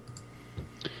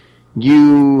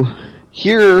 You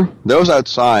hear those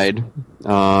outside,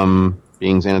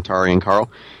 being Xanatari and Carl,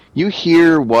 you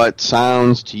hear what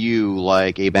sounds to you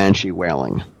like a banshee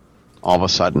wailing. All of a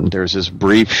sudden, there's this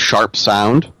brief, sharp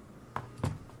sound.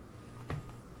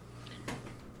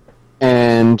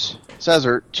 And,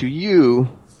 Caesar, to you,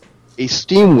 a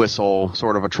steam whistle,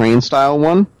 sort of a train-style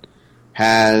one,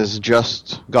 has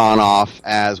just gone off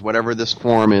as whatever this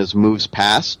form is moves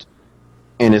past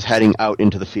and is heading out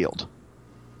into the field.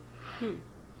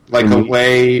 Like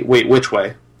away... Wait, which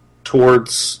way?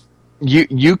 Towards...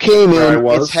 You came where in, I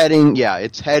was? it's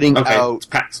heading okay, out...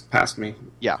 it's past me.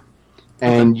 Yeah.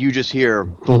 And you just hear...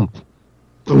 Thump,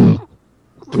 thump,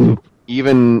 thump.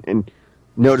 Even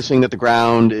noticing that the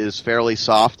ground is fairly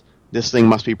soft, this thing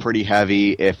must be pretty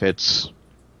heavy if it's...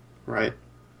 Right.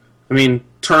 I mean,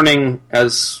 turning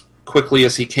as quickly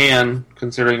as he can,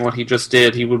 considering what he just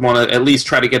did, he would want to at least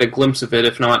try to get a glimpse of it,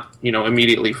 if not,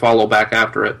 immediately follow back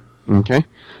after it. Okay.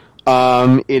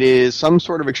 It is some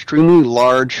sort of extremely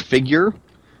large figure.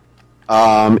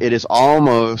 It is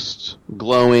almost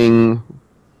glowing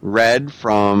red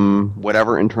from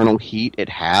whatever internal heat it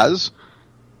has.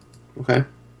 Okay.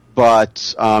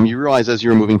 But you realize as you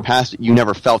were moving past it, you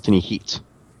never felt any heat.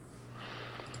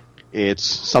 It's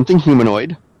something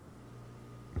humanoid.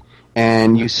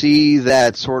 And you see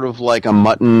that sort of like a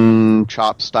mutton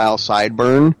chop style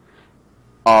sideburn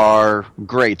are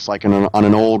grates, like on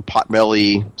an old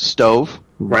potbelly stove,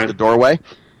 right. The doorway.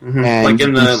 Mm-hmm.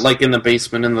 And like in the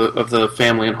basement of the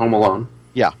family in Home Alone.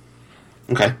 Yeah.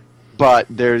 Okay. But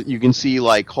there you can see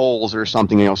like holes or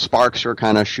something, sparks are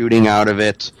kind of shooting out of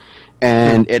it,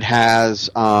 and it has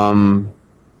a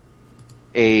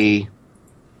tree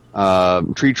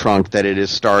trunk that it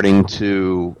is starting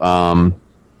to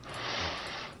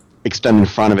extend in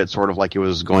front of it, sort of like it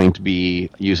was going to be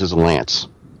used as a lance.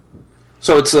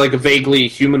 So it's like a vaguely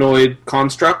humanoid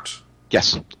construct?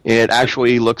 Yes. It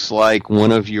actually looks like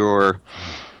one of your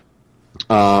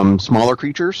smaller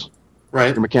creatures,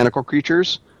 right? Your mechanical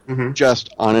creatures,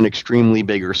 just on an extremely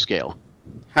bigger scale.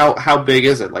 How big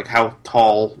is it? Like how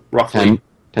tall, roughly?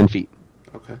 10 feet.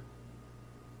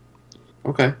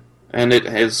 Okay. And it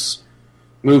is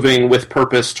moving with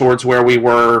purpose towards where we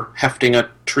were, hefting a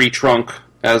tree trunk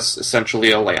as essentially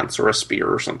a lance or a spear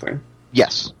or something?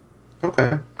 Yes.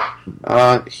 Okay.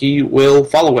 He will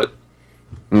follow it.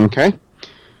 Okay.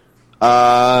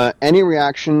 Any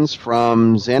reactions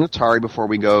from Xanatari before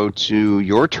we go to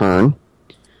your turn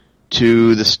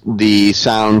to the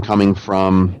sound coming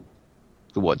from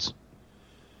the woods?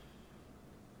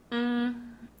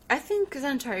 I think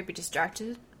Xanatari would be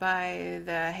distracted by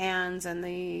the hands and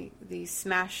the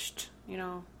smashed,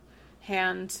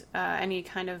 hand. Any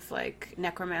kind of like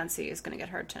necromancy is going to get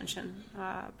her attention.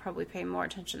 Probably pay more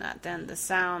attention to that than the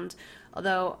sound.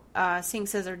 Although seeing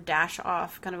Caesar dash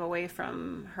off kind of away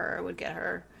from her would get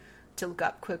her to look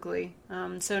up quickly.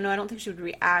 So no, I don't think she would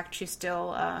react. She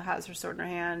still has her sword in her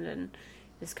hand and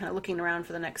is kind of looking around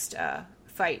for the next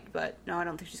fight. But no, I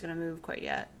don't think she's going to move quite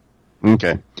yet.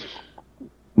 Okay.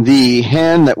 The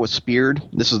hand that was speared,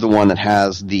 this is the one that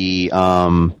has the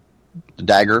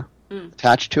dagger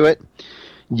attached to it.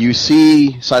 You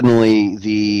see suddenly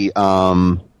the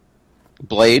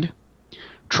blade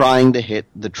trying to hit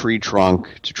the tree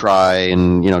trunk to try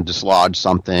and dislodge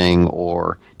something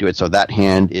or do it. So that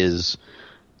hand is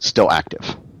still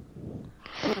active.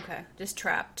 Okay, just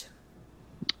trapped.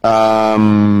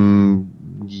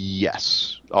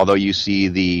 Yes. Although you see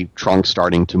the trunk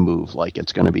starting to move like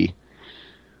it's going to be.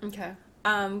 Okay.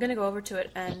 I'm going to go over to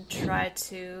it and try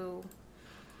to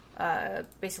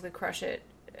basically crush it.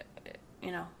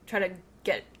 Try to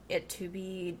get it to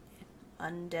be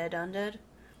undead.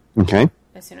 Okay.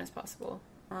 As soon as possible.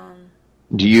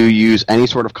 Do you use any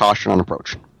sort of caution on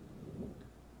approach?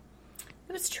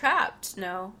 If it's trapped,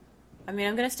 no. I mean,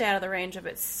 I'm going to stay out of the range of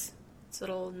its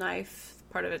little knife,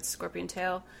 part of its scorpion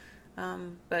tail.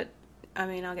 But, I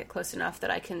mean, I'll get close enough that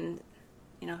I can,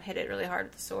 hit it really hard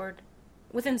with the sword.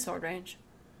 Within sword range.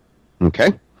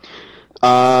 Okay.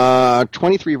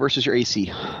 23 versus your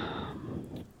AC.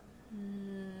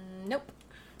 Nope.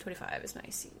 25 is my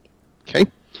AC. Okay.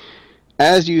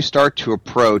 As you start to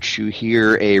approach, you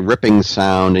hear a ripping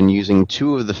sound, and using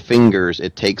two of the fingers,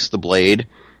 it takes the blade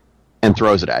and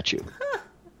throws it at you. Huh.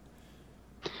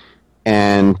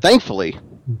 And thankfully,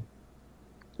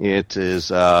 it is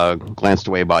glanced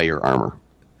away by your armor.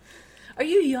 Are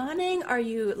you yawning? Are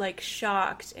you,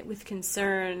 shocked with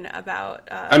concern about...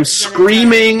 I'm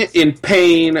screaming in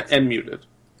pain and muted.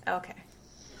 Okay.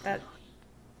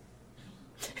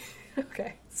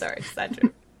 Okay. Sorry, side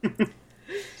joke.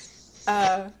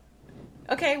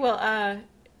 Okay, well,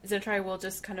 Xanatari will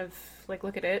just kind of,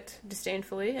 look at it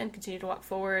disdainfully and continue to walk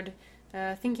forward,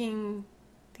 thinking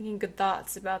good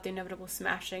thoughts about the inevitable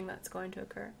smashing that's going to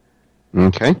occur.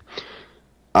 Okay.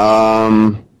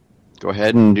 Go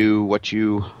ahead and do what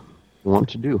you want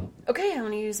to do. Okay, I'm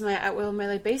going to use my at-will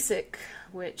melee basic,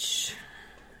 which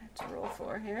I have to roll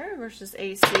for here, versus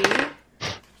AC.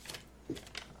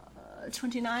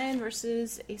 29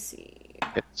 versus AC.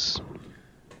 It's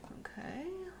Okay,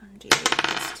 1d8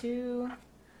 plus 2.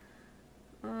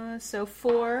 So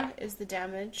 4 is the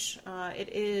damage. It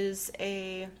is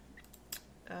a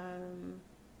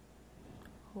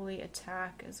holy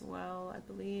attack as well, I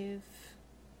believe.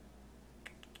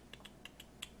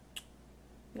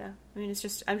 Yeah, I mean,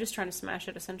 I'm just trying to smash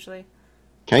it, essentially.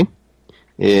 okay.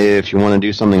 If you want to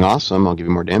do something awesome, I'll give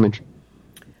you more damage.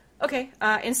 Okay,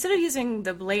 instead of using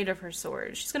the blade of her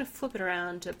sword, she's going to flip it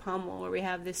around to pommel, where we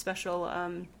have this special,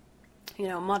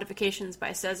 modifications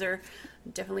by Caesar.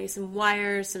 Definitely some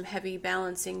wires, some heavy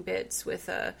balancing bits with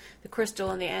the crystal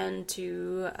on the end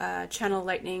to channel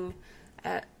lightning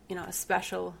at, a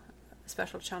special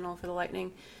channel for the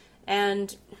lightning.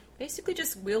 And basically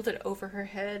just wield it over her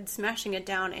head, smashing it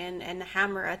down in a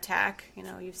hammer attack.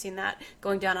 You've seen that,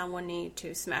 going down on one knee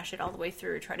to smash it all the way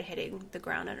through, try to hitting the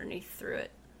ground underneath through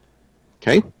it.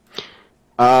 Okay.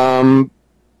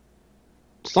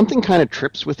 Something kind of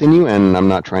trips within you, and I'm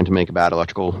not trying to make a bad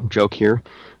electrical joke here,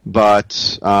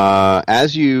 but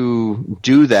as you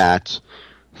do that,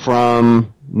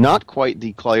 from not quite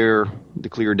the clear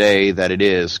day that it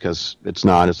is, because it's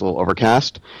not, it's a little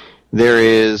overcast, there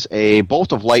is a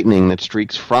bolt of lightning that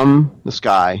streaks from the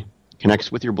sky,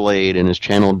 connects with your blade, and is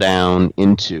channeled down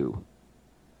into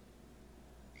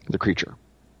the creature.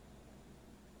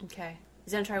 Okay.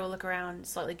 Xanatari will look around,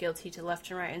 slightly guilty to left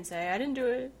and right, and say, I didn't do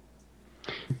it.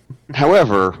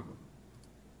 However,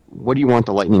 what do you want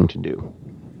the lightning to do?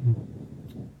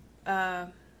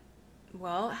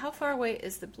 Well, how far away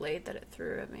is the blade that it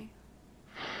threw at me?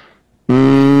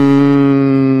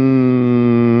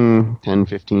 10,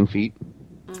 15 feet.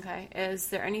 Okay. Is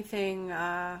there anything...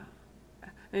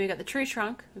 we've got the tree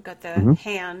trunk, we've got the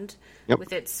hand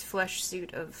with its flesh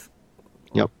suit of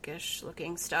orcish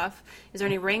looking stuff. Is there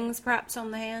any rings, perhaps,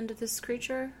 on the hand of this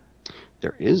creature?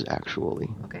 There is, actually.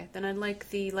 Okay, then I'd like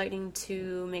the lightning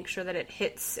to make sure that it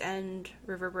hits and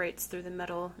reverberates through the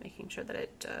metal, making sure that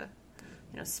it,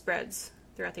 spreads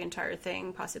throughout the entire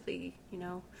thing, possibly,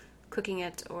 cooking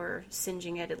it or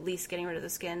singeing it, at least getting rid of the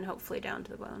skin, hopefully down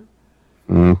to the bone.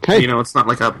 Okay. It's not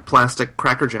like a plastic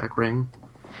Cracker Jack ring.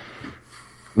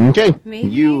 Okay.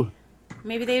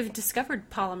 Maybe they've discovered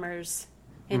polymers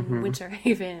in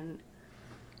Winterhaven.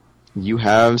 You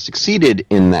have succeeded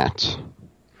in that.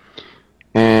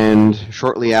 And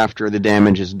shortly after the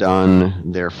damage is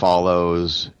done, there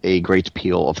follows a great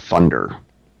peal of thunder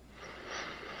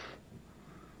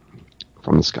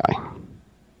from the sky.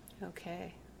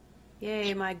 Okay.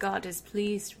 Yay, my god is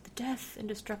pleased with the death and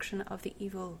destruction of the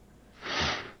evil.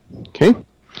 Okay.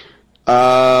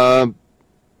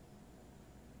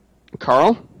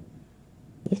 Carl?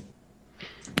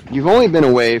 You've only been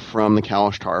away from the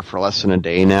Kalashtar for less than a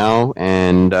day now,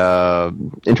 and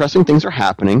interesting things are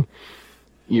happening.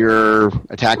 You're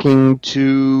attacking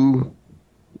two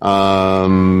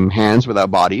hands without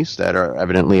bodies that are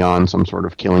evidently on some sort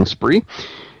of killing spree.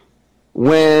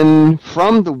 when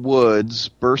from the woods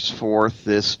bursts forth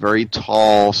this very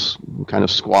tall, kind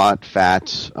of squat,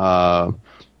 fat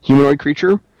humanoid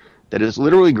creature that is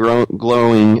literally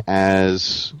glowing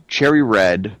as cherry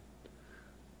red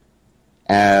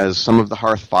as some of the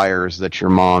hearth fires that your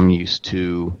mom used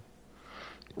to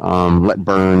let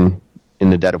burn in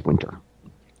the dead of winter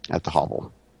at the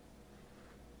hovel.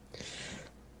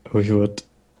 You would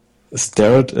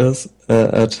stare at us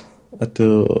at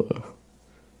the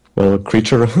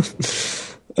creature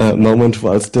moment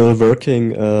while still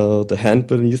working the hand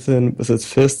beneath him with its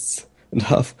fists and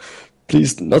have,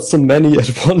 please, not so many at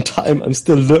one time. I'm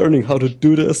still learning how to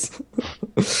do this.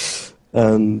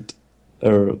 And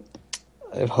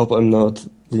I hope I'm not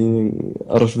leaning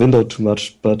out of the window too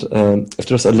much, but if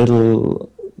there's a little,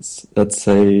 let's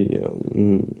say,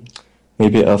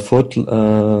 maybe a foot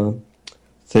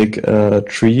thick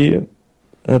tree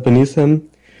beneath him,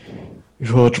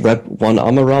 you would wrap one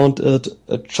arm around it,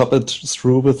 chop it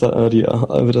through with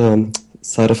the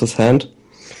side of his hand,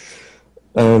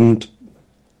 and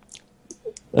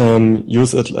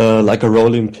use it like a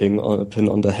rolling pin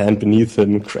on the hand beneath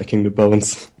him, cracking the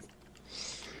bones.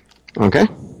 Okay.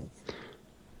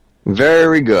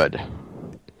 Very good.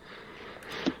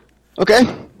 Okay,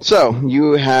 so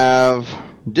you have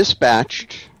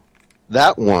dispatched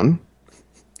that one,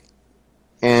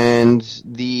 and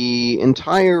the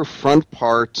entire front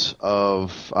part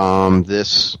of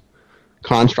this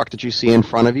construct that you see in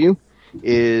front of you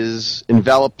is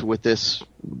enveloped with this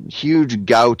huge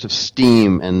gout of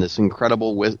steam, and this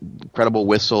incredible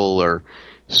whistle or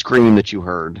scream that you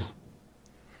heard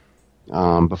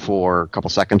before a couple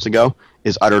seconds ago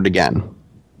is uttered again.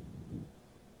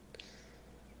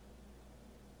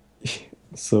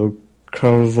 So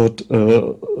Carl would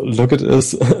look at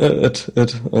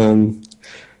it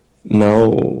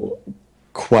now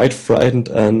quite frightened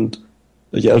and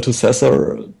yell to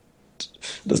Cesar,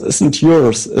 "This isn't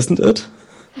yours, isn't it?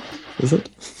 Is it?"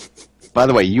 By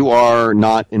the way, you are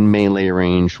not in melee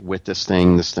range with this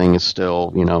thing. This thing is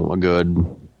still, a good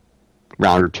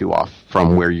round or two off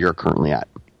from where you're currently at.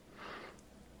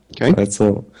 Okay? Right,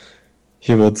 so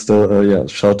he would still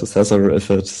shout to Cesar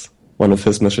if it's one of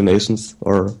his machinations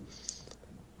or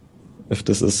if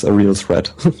this is a real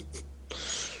threat.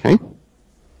 Okay.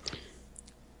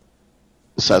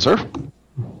 Cesar?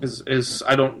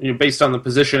 Based on the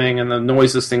positioning and the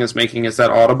noise this thing is making, is that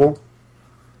audible?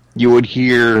 You would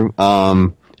hear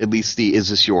at least the "Is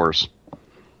this yours?"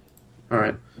 All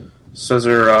right.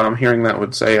 Cesar, hearing that,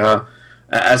 would say,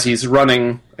 as he's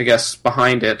running, I guess,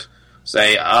 behind it,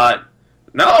 say,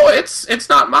 "No, it's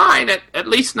not mine. At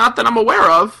least not that I'm aware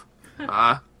of.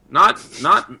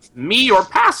 Not me or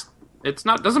past.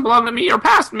 Doesn't belong to me or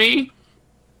past me."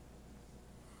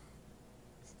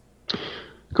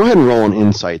 Go ahead and roll an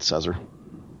insight, Cesar.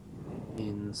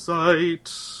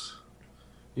 Insight.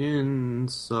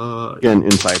 Again,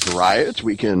 incite a riot.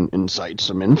 We can incite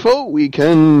some info. We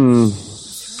can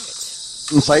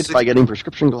incite by getting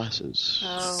prescription glasses.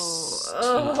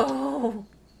 Oh.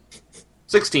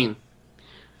 16.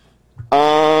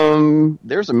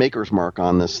 There's a maker's mark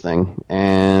on this thing,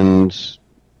 and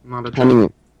Not a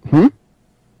depending.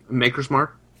 Maker's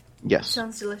mark? Yes,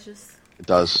 Sounds delicious. it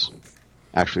does.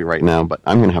 Actually, right now, but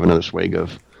I'm going to have another swig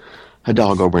of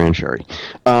Hidalgo brand sherry.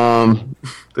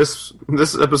 This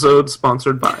episode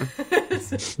sponsored by.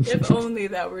 If only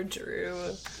that were true.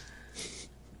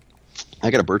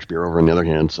 I got a birch beer over on the other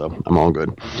hand, so I'm all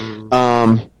good.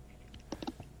 The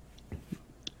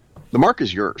mark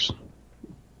is yours.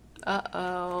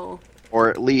 Uh-oh. Or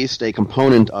at least a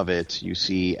component of it you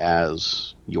see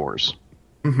as yours.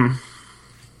 Mm-hmm.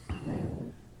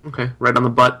 Okay, right on the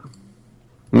butt.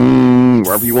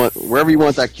 Wherever you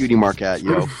want that cutie mark at,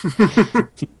 yo.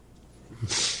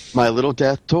 My little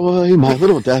death toy, my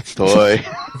little death toy.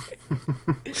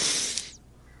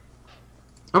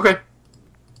 Okay.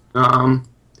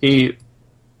 He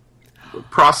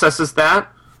processes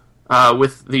that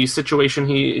with the situation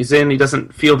he is in. He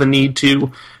doesn't feel the need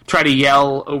to try to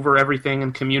yell over everything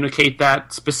and communicate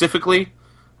that specifically,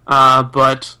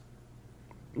 but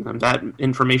that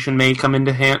information may come in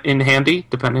handy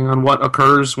depending on what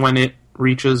occurs when it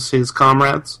reaches his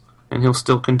comrades, and he'll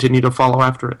still continue to follow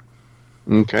after it.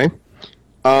 Okay.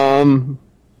 Do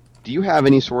you have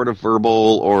any sort of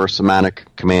verbal or somatic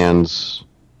commands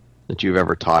that you've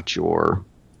ever taught your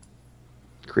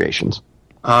creations?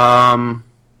 Aside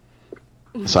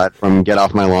from "get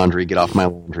off my laundry, get off my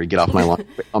laundry, get off my laundry,"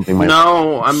 pumping my.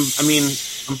 No, I'm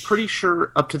pretty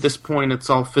sure up to this point it's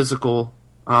all physical.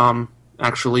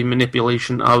 Actually,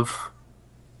 manipulation of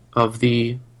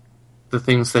the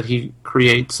things that he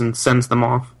creates and sends them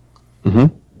off. Mm-hmm.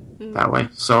 that way.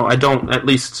 So I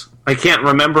can't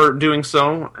remember doing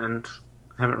so, and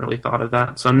haven't really thought of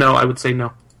that. So no, I would say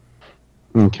no.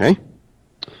 Okay.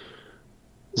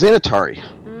 Xanatari.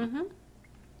 Mm-hmm.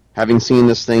 Having seen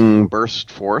this thing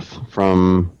burst forth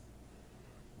from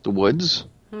the woods,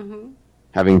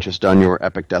 having just done your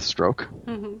epic death stroke,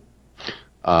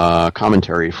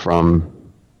 commentary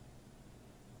from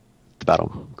the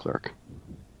battle cleric.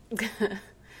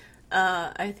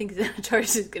 I think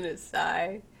Xanatari's is gonna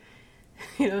sigh.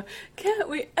 Can't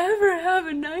we ever have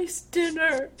a nice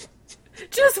dinner?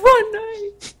 Just one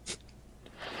night.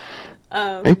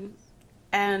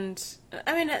 And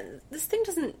I mean, this thing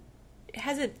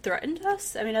has it threatened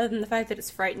us? I mean, other than the fact that it's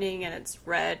frightening and it's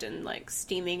red and like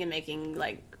steaming and making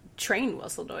like train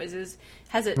whistle noises,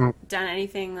 has it done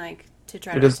anything like to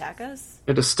try to attack us?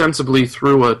 It ostensibly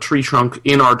threw a tree trunk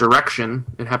in our direction.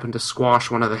 It happened to squash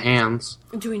one of the hands.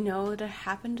 Do we know that it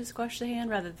happened to squash the hand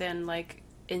rather than like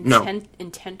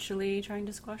intentionally trying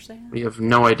to squash the hand? We have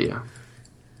no idea.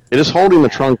 It is holding the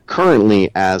trunk currently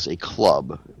as a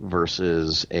club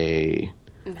versus a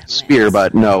spear,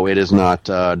 but no, it is not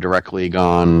directly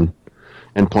gone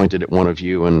and pointed at one of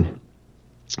you and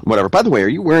whatever. By the way, are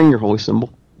you wearing your holy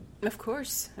symbol? Of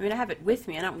course. I mean, I have it with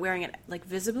me. I'm not wearing it like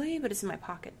visibly, but it's in my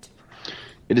pocket.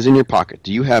 It is in your pocket.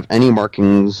 Do you have any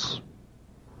markings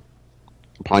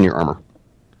upon your armor?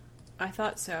 I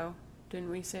thought so.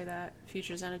 Didn't we say that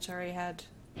future Xanatari had?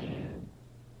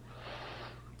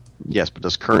 Yes, but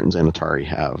does current Xanatari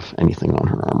have anything on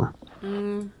her armor?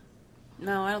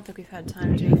 No, I don't think we've had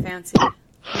time to be fancy. We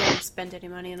haven't spent any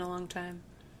money in a long time.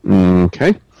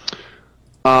 Okay.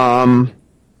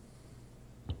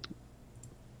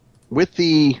 With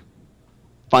the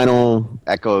final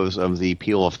echoes of the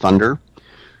peal of thunder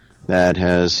that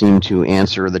has seemed to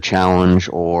answer the challenge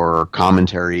or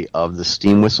commentary of the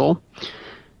steam whistle,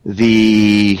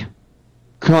 the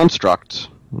construct,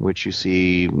 which you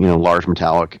see, large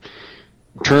metallic,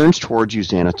 turns towards you,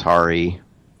 Xanatari,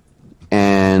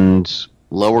 and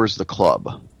lowers the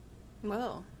club.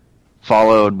 Whoa.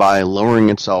 Followed by lowering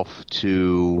itself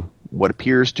to what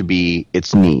appears to be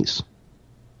its knees.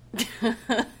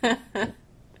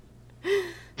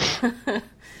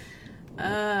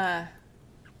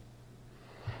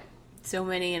 So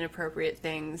many inappropriate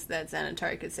things that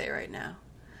Xanatari could say right now.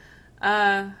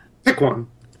 Pick one.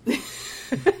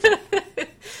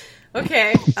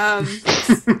 Okay.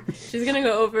 She's gonna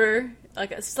go over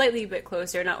like a slightly bit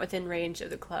closer, not within range of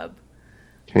the club,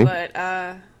 but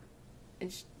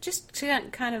just to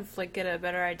kind of like get a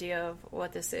better idea of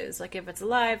what this is, like if it's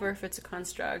alive or if it's a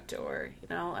construct, or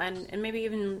and maybe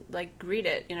even like greet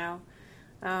it.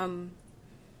 I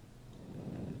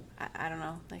don't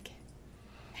know, like,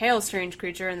 hail, strange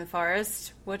creature in the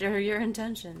forest. What are your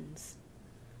intentions?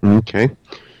 Okay.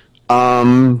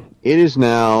 It is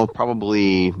now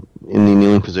probably in the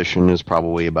kneeling position, is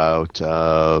probably about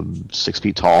 6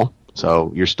 feet tall,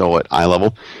 so you're still at eye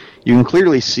level. You can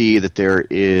clearly see that there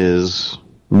is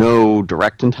no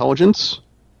direct intelligence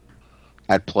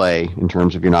at play in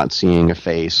terms of you're not seeing a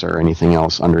face or anything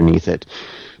else underneath it.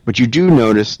 But you do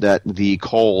notice that the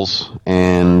coals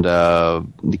and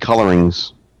the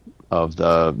colorings of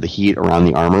the heat around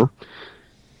the armor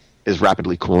is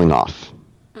rapidly cooling off.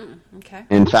 Okay.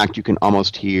 In fact, you can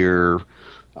almost hear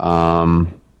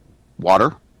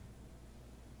water.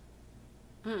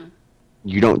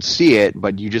 You don't see it,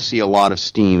 but you just see a lot of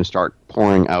steam start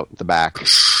pouring out the back.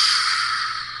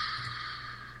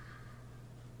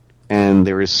 And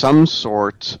there is some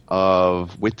sort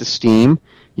of, with the steam,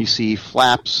 you see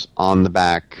flaps on the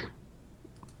back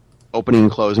opening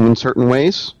and closing in certain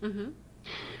ways. Mm-hmm.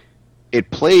 It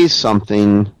plays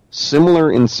something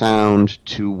similar in sound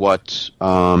to what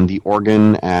the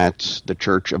organ at the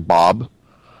Church of Bob.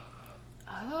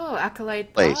 Oh,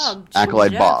 Acolyte plays. Bob.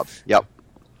 Acolyte Bob, yep.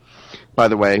 By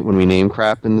the way, when we name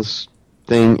crap in this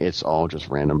thing, it's all just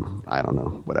random, I don't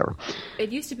know, whatever.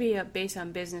 It used to be based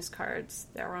on business cards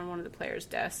that were on one of the players'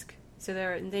 desk. So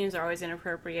their names are always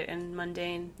inappropriate and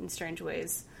mundane in strange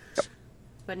ways. Yep.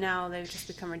 But now they've just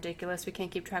become ridiculous. We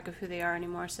can't keep track of who they are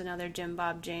anymore, so now they're Jim,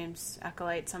 Bob, James,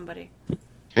 Acolyte, somebody.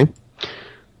 Okay.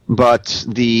 But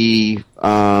the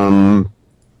song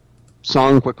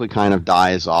quickly kind of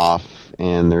dies off,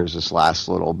 and there's this last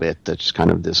little bit that's kind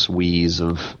of this wheeze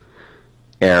of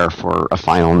air for a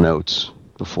final note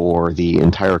before the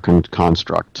entire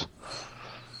construct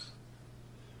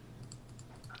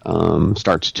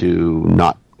starts to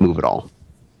not move at all.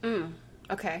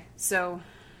 Okay, so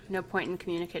no point in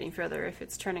communicating further if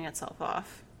it's turning itself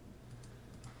off.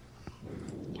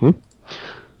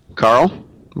 Carl,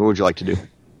 what would you like to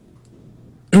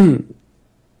do?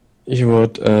 You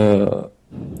would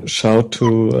shout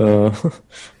to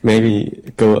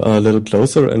maybe go a little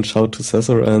closer and shout to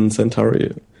Caesar and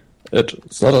Centauri.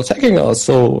 It's not attacking us,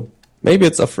 so maybe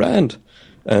it's a friend.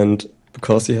 And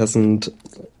because he hasn't,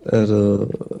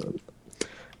 the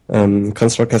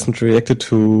construct hasn't reacted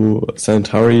to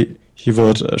Centauri, he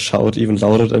would shout even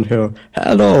louder than her,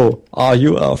 "Hello, are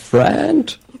you a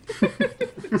friend?"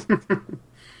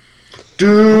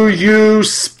 Do you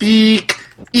speak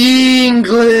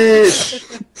English?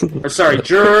 Or sorry,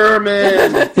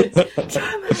 German.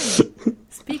 German.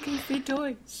 Speaking wie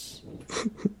Deutsch.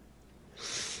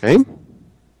 Okay.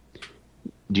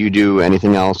 Do you do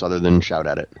anything else other than shout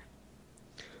at it?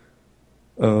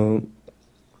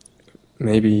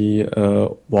 Maybe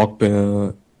walk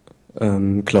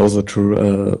closer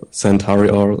to Centauri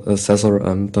or Caesar.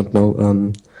 Don't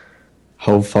know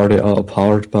how far they are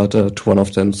apart, but to one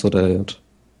of them so that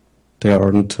they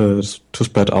aren't too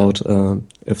spread out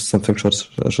if something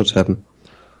should happen.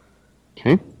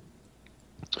 Okay.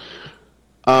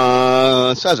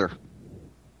 Caesar.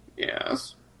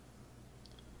 Yes.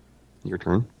 Your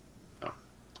turn.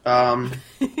 Well,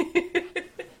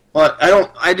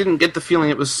 I didn't get the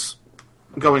feeling it was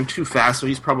going too fast, so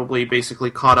he's probably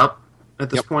basically caught up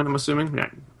at this point, I'm assuming. Yeah,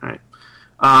 right.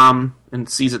 And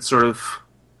sees it sort of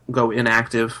go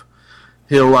inactive.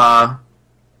 He'll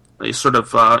sort of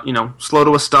slow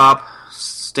to a stop,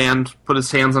 put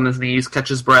his hands on his knees, catch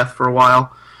his breath for a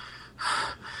while.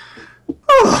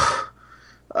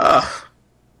 Hi.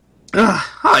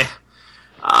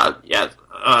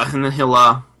 And then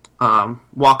he'll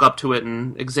walk up to it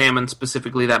and examine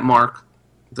specifically that mark,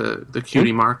 the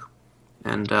cutie mark,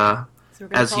 and So we're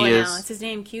gonna call it now. It's his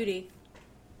name, Cutie.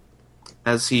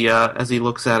 As he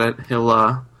looks at it,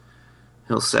 he'll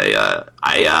say,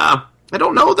 "I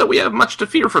don't know that we have much to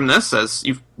fear from this, as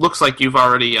looks like you've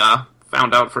already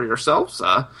found out for yourselves.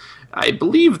 I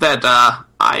believe that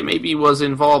I maybe was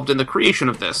involved in the creation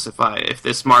of this, if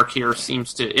this mark here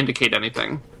seems to indicate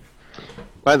anything."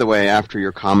 By the way, after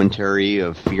your commentary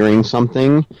of fearing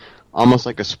something, almost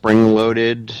like a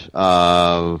spring-loaded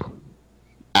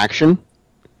action,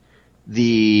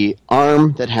 the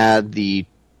arm that had the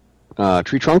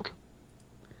tree trunk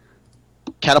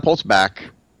catapults back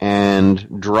and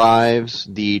drives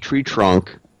the tree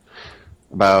trunk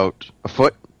about a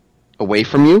foot away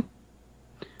from you,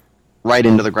 right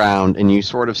into the ground, and you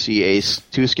sort of see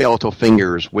two skeletal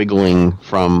fingers wiggling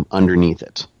from underneath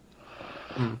it.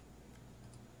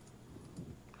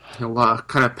 He'll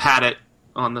kind of pat it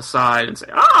on the side and say,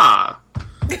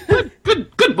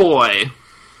 good boy.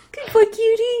 Good boy,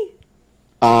 Cutie.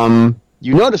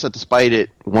 You notice that despite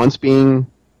it once being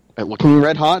looking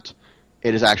red hot,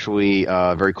 it is actually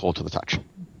very cold to the touch.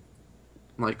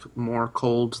 Like more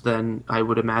cold than I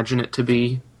would imagine it to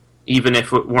be, even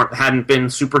if it hadn't been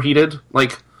superheated.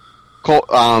 Like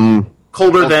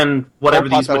colder than whatever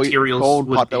these materials cold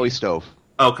would potbelly be. Stove.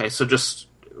 Okay, so just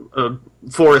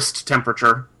forest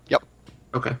temperature. Yep.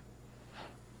 Okay.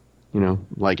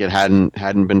 Like it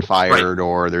hadn't been fired, right.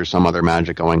 Or there's some other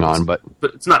magic going on, but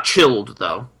it's not chilled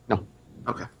though. No.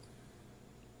 Okay.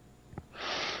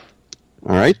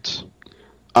 All right.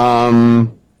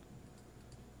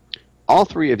 All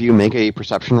three of you make a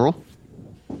perception roll.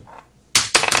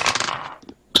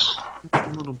 A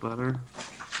little better.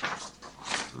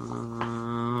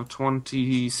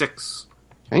 26.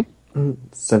 Okay.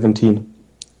 17.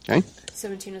 Okay.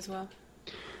 17 as well.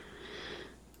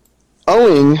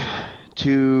 Owing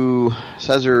to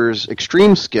Caesar's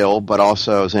extreme skill, but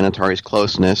also Xanatari's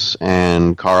closeness,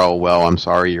 and Carl, well, I'm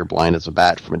sorry, you're blind as a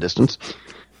bat from a distance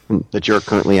that you're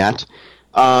currently at,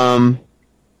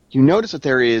 you notice that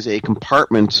there is a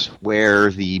compartment where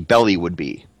the belly would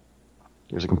be.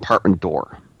 There's a compartment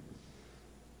door.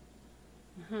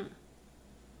 Mm-hmm.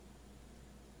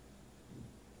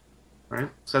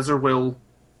 Right. Caesar will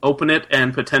open it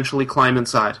and potentially climb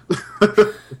inside,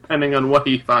 depending on what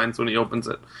he finds when he opens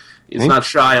it. He's not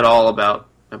shy at all about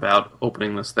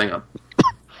opening this thing up.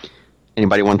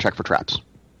 Anybody want to check for traps?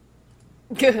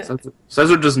 Good.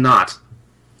 Caesar does not.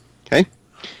 Okay.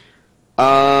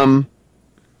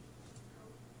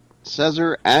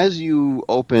 Caesar, as you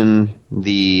open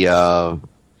the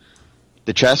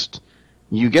chest,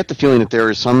 you get the feeling that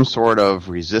there is some sort of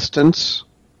resistance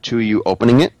to you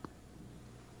opening it.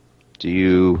 Do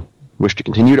you wish to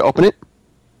continue to open it?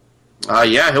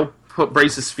 Yeah, he'll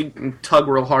brace his feet and tug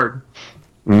real hard.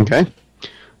 Okay.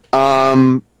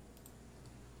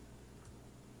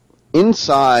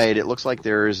 Inside, it looks like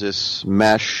there is this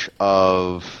mesh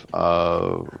of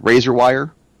razor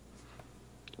wire,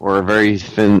 or very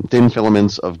thin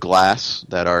filaments of glass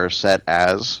that are set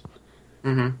as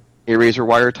a razor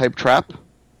wire type trap.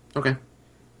 Okay.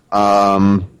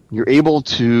 you're able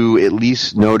to at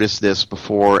least notice this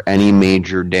before any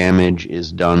major damage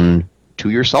is done to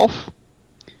yourself,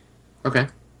 Okay.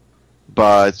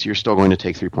 but you're still going to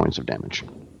take 3 points of damage.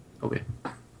 Okay.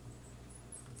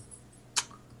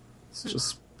 It's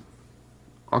just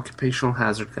occupational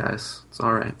hazard, guys. It's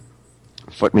all right.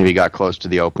 Foot maybe got close to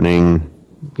the opening,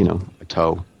 a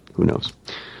toe, who knows.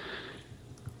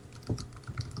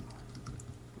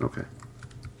 Okay.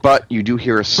 But you do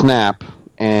hear a snap,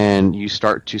 and you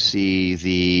start to see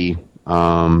the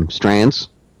strands,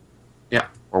 Yeah.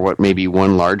 or what may be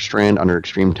one large strand under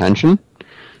extreme tension,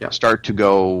 Yeah. start to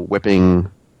go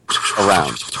whipping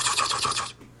around.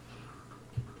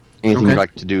 Anything Okay. you'd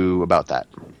like to do about that?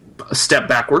 A step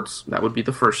backwards. That would be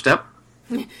the first step.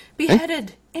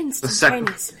 Beheaded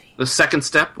instantaneously. The second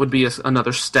step would be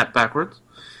another step backwards.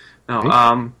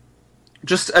 Now,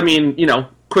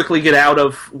 quickly get out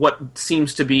of what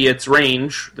seems to be its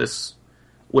range, this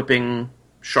whipping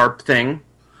sharp thing.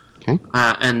 Okay.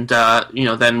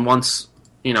 Then once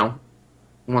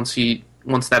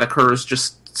that occurs,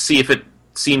 just see if it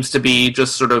seems to be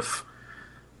just sort of,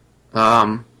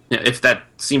 if that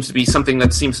seems to be something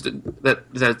that seems to, that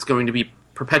it's going to be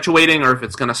perpetuating, or if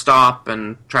it's going to stop,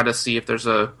 and try to see if there's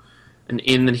an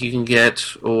in that he can get,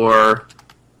 or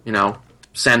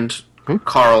send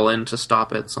Carl in to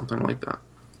stop it, something like that.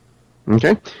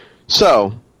 Okay.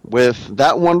 So, with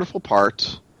that wonderful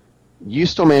part, you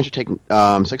still manage to take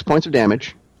 6 points of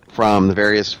damage from the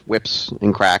various whips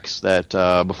and cracks that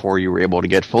before you were able to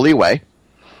get fully away.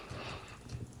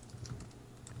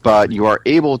 But you are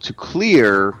able to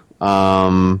clear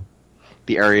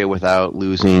the area without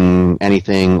losing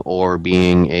anything or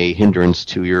being a hindrance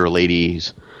to your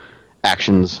lady's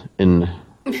actions in...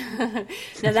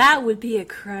 Now that would be a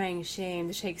crying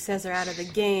shame to take Caesar out of the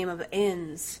game of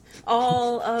inns.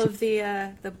 All of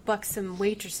the buxom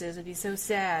waitresses would be so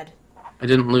sad. I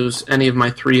didn't lose any of my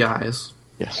 3 eyes.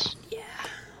 Yes. Yeah.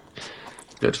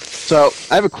 Good. So,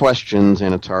 I have a question,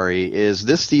 Xanatari. Is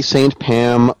this the St.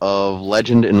 Pam of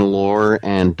legend and lore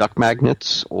and duck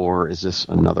magnets, or is this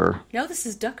another? No, this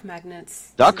is duck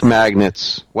magnets. Duck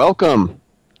magnets. Welcome.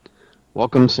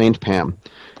 Welcome, St. Pam.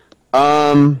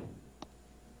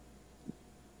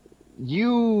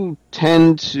 You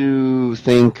tend to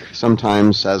think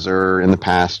sometimes, Caesar, in the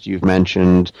past you've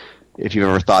mentioned, if you've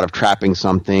ever thought of trapping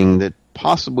something, that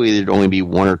possibly there'd only be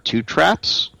 1 or 2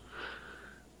 traps.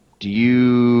 Do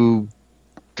you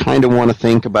kind of want to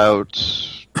think about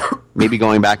maybe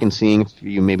going back and seeing if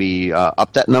you maybe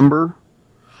up that number?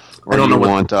 Or I don't do you know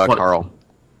want what- Carl?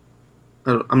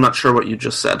 I'm not sure what you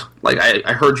just said. Like,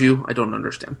 I heard you. I don't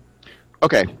understand.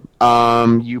 Okay.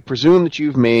 You presume that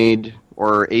you've made,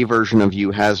 or a version of you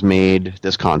has made,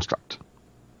 this construct.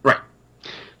 Right.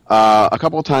 A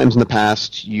couple of times in the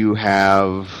past, you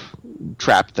have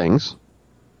trapped things.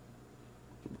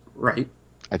 Right.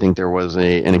 I think there was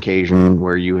an occasion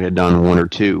where you had done 1 or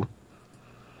 2.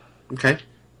 Okay.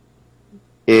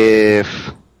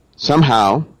 If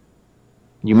somehow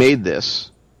you made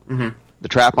this, the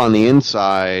trap on the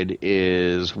inside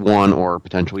is 1 or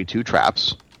potentially 2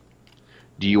 traps.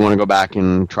 Do you want to go back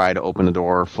and try to open the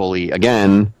door fully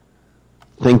again,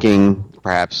 thinking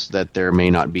perhaps that there may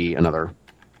not be another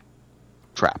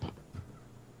trap?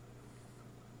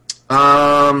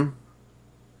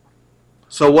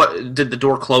 So what, did the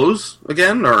door close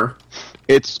again, or?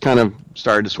 It's kind of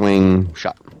started to swing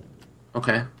shut.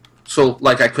 Okay. So,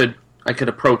 like, I could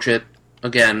approach it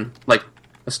again, like,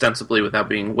 ostensibly without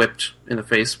being whipped in the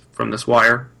face from this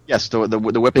wire? Yes, the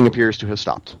whipping appears to have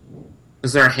stopped.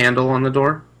 Is there a handle on the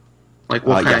door? Like,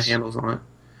 what kind yes. of handle's on it?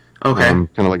 Okay. Kind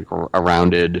of like a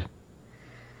rounded...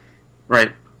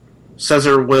 Right.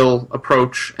 Caesar will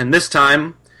approach, and this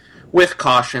time, with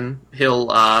caution, he'll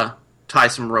tie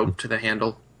some rope to the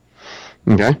handle,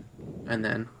 Okay. and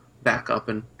then back up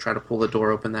and try to pull the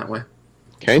door open that way.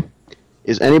 Okay.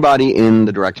 Is anybody in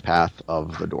the direct path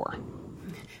of the door?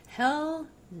 Hell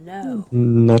no.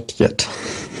 Not yet.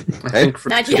 I think for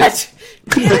Not yet.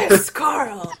 Yes,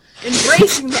 Carl.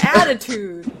 Embracing the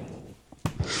attitude.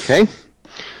 Okay.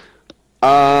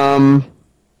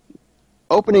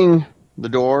 Opening the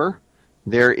door,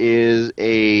 there is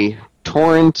a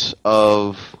torrent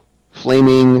of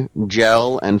flaming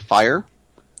gel and fire.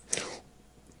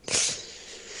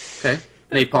 Okay.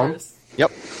 Napalm.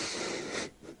 Yep.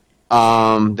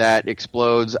 That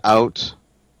explodes out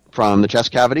from the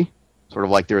chest cavity. Sort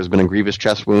of like there has been a grievous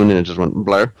chest wound and it just went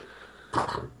blur.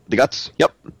 The guts?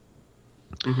 Yep.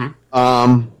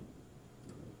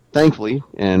 Thankfully,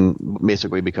 and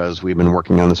basically because we've been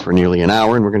working on this for nearly an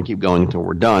hour and we're going to keep going until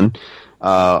we're done,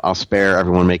 I'll spare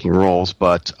everyone making rolls,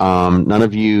 but none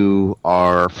of you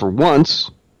are, for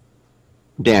once,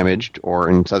 damaged, or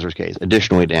in Cesar's case,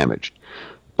 additionally damaged.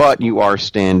 But you are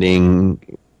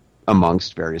standing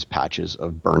amongst various patches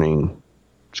of burning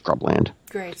scrubland.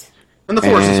 Great. And the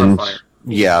forest is on fire.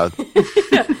 Yeah,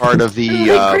 part of the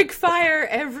Greek fire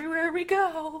everywhere we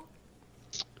go.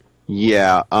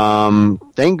 Yeah,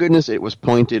 thank goodness it was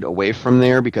pointed away from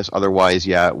there, because otherwise,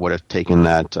 it would have taken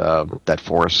that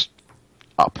force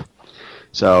up.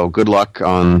 So good luck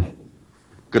on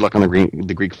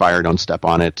the Greek fire. Don't step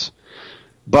on it.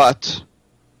 But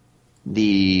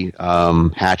the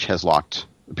hatch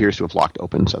appears to have locked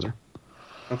open, Cesar.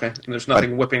 Okay, and there's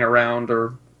nothing whipping around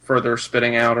or further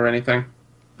spitting out or anything?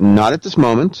 Not at this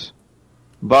moment,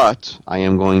 but I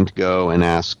am going to go and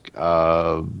ask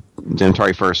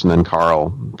Xanatari first and then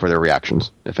Carl for their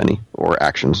reactions, if any, or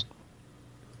actions.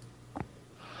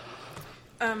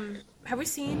 Have we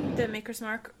seen the Maker's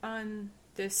Mark on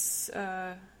this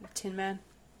Tin Man?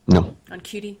 No. On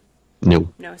Cutie?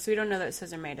 No. No, so we don't know that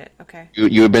Cesar made it. Okay.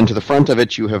 You have been to the front of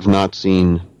it, you have not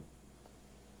seen...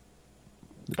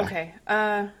 Okay,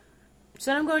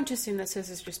 so I'm going to assume that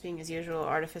Cesar's just being his usual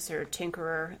artificer,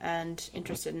 tinkerer, and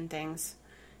interested in things.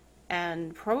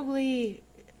 And probably,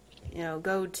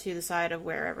 go to the side of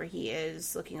wherever he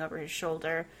is, looking over his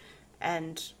shoulder,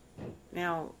 and,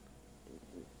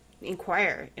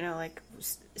 inquire,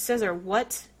 Cesar,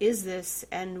 what is this,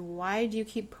 and why do you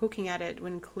keep poking at it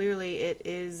when clearly it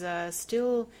is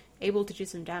still able to do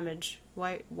some damage?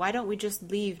 Why don't we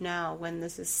just leave now when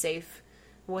this is safe?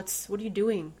 What are you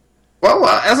doing? Well,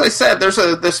 as I said, there's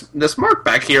this mark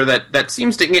back here that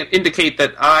seems to indicate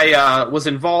that I was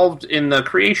involved in the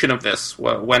creation of this,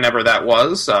 whenever that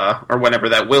was, or whenever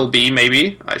that will be,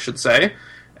 maybe, I should say.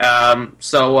 As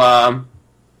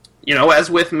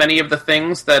with many of the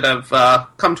things that have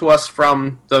come to us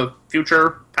from the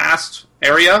future past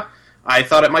area, I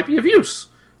thought it might be of use.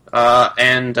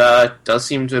 And does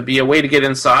seem to be a way to get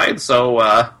inside,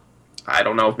 so... I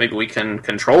don't know if maybe we can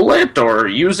control it or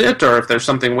use it, or if there's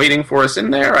something waiting for us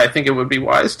in there. I think it would be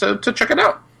wise to check it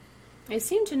out. It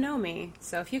seemed to know me,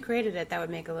 so if you created it, that would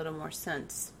make a little more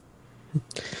sense.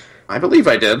 I believe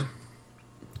I did.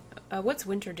 What's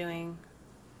Winter doing,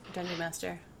 Dungeon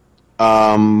Master?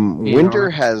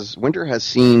 Winter has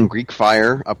seen Greek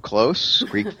fire up close.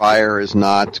 Greek fire is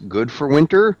not good for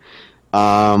Winter.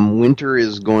 Winter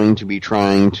is going to be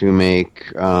trying to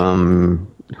make...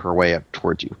 her way up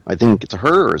towards you. I think it's a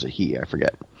her, or is it he? I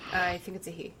forget. I think it's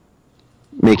a he.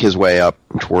 Make his way up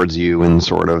towards you in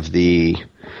sort of the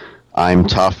I'm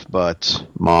tough, but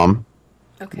mom.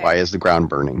 Okay. Why is the ground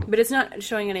burning? But it's not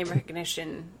showing any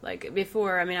recognition. Like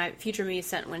before, Future Me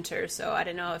sent Winter, so I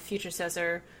don't know if Future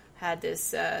Cesar had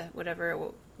this,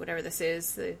 whatever this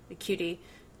is, the cutie,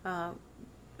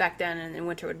 back then, and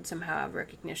Winter would somehow have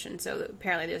recognition. So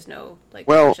apparently there's no,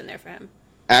 connection there for him.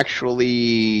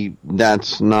 Actually,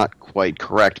 that's not quite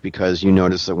correct, because you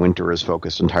notice that Winter is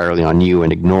focused entirely on you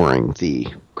and ignoring the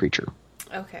creature.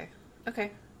 Okay.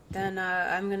 Then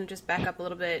I'm going to just back up a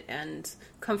little bit and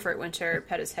comfort Winter,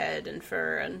 pet his head and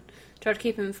fur, and try to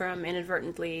keep him from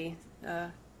inadvertently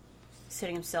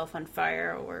setting himself on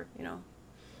fire or,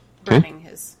 burning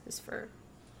his fur.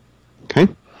 Okay.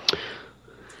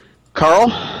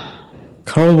 Carl?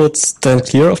 Carl would stand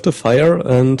clear of the fire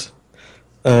and...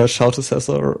 shout to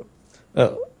Cesar,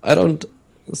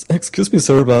 excuse me,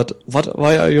 sir, but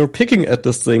why are you picking at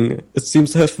this thing? It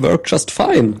seems to have worked just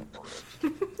fine.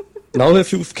 Now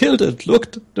if you've killed it,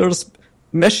 look, there's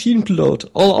machine blood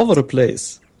all over the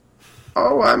place.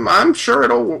 Oh, I'm sure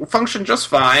it'll function just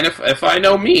fine if I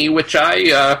know me, which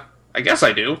I guess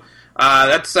I do.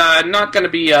 That's not going to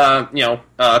be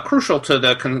crucial to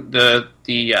the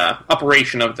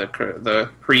operation of the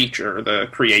creature, the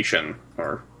creation,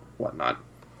 or whatnot.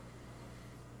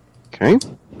 Okay.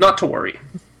 Not to worry.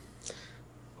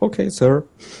 Okay, sir.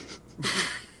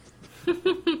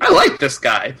 I like this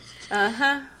guy.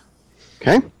 Uh-huh.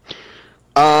 Okay.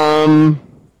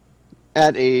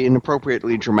 At an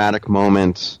appropriately dramatic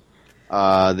moment,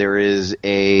 there is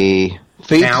a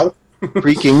fate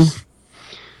creaking,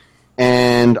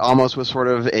 and almost with sort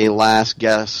of a last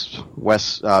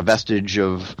vestige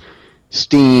of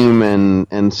steam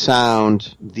and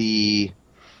sound, the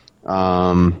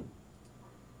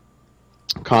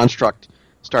construct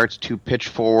starts to pitch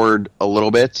forward a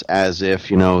little bit, as if,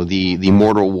 the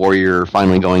mortal warrior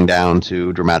finally going down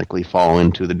to dramatically fall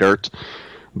into the dirt.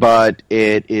 But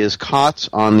it is caught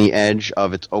on the edge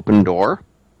of its open door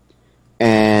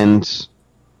and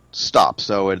stops.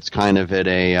 So it's kind of at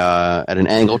an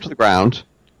angle to the ground,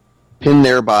 pinned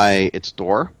there by its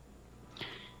door.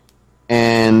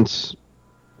 And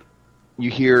you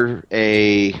hear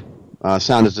a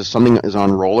sound as if something is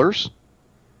on rollers.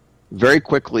 very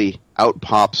quickly out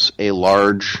pops a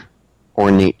large,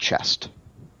 ornate chest.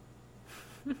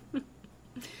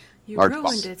 You Large ruined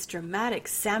box. its dramatic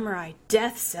samurai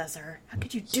death, Caesar. How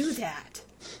could you do that?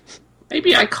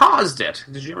 Maybe I caused it.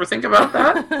 Did you ever think about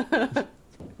that?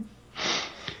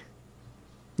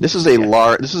 This is a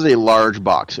large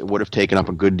box. It would have taken up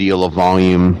a good deal of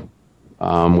volume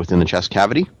within the chest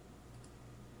cavity,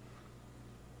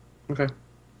 Okay.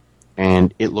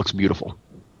 and it looks beautiful.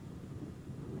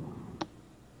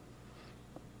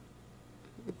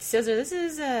 Caesar, this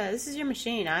is your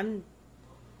machine. I'm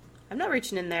not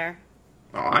reaching in there.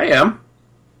 Oh, I am.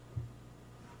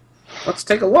 Let's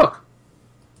take a look.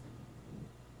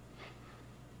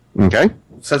 Okay.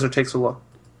 Caesar takes a look.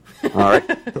 All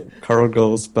right. Carl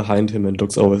goes behind him and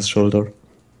looks over his shoulder.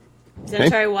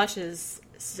 Xanatari watches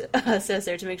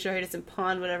Caesar to make sure he doesn't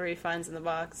pawn whatever he finds in the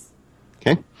box.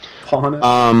 Okay. Pawn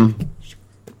it.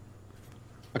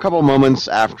 A couple of moments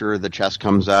after the chest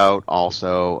comes out,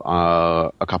 also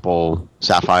a couple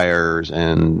sapphires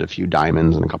and a few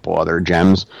diamonds and a couple other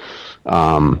gems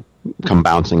come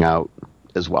bouncing out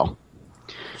as well.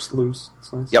 Just loose.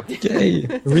 It's nice. Yep.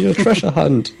 Yay! Real treasure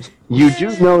hunt. You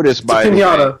do notice by the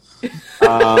Pinata.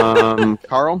 way,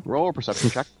 Carl, roll a perception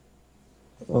check.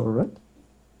 All right.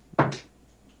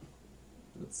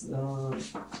 It's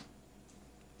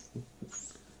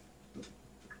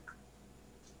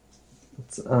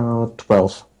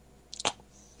 12.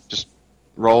 Just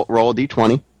roll a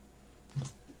d20.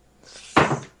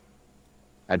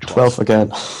 Add 12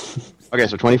 again. Okay,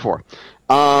 so 24.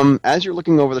 As you're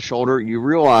looking over the shoulder, you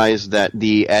realize that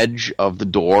the edge of the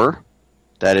door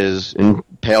that is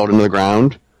impaled into the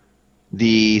ground,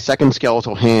 the second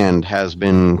skeletal hand has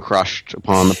been crushed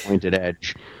upon the pointed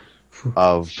edge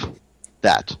of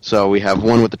that. So we have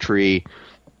one with the tree,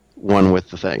 one with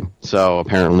the thing. So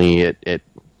apparently it It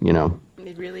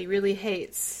really, really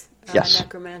hates Yes.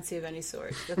 necromancy of any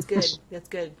sort. That's good. That's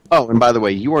good. Oh, and by the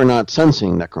way, you are not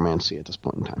sensing necromancy at this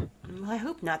point in time. Well, I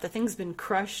hope not. The thing's been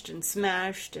crushed and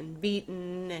smashed and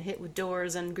beaten and hit with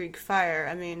doors and Greek fire.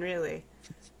 I mean, really.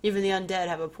 Even the undead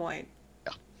have a point.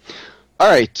 All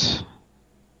right.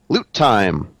 Loot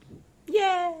time.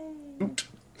 Yay!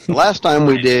 The last time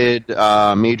we did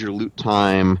major loot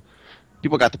time,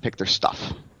 people got to pick their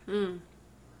stuff.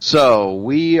 So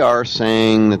we are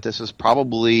saying that this is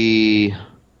probably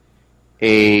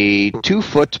a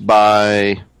 2-foot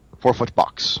by 4-foot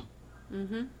box.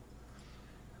 Mm-hmm.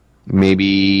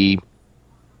 Maybe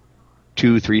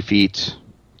 2-3 feet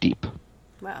deep.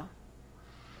 Wow.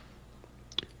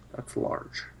 That's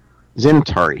large.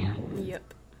 Xanatari,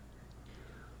 Yep.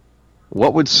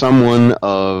 what would someone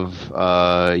of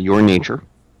your nature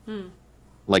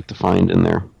like to find in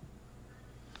there?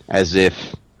 As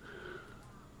if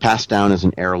passed down as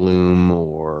an heirloom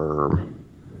or...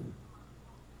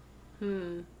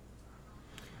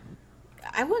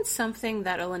 I want something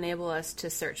that'll enable us to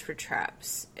search for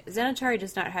traps. Xanatari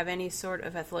does not have any sort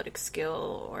of athletic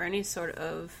skill or any sort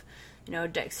of,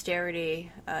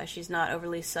 dexterity. She's not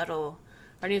overly subtle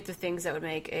or any of the things that would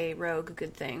make a rogue a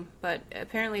good thing. But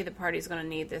apparently the party's going to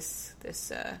need this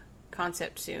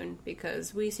concept soon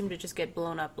because we seem to just get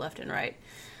blown up left and right.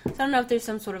 So I don't know if there's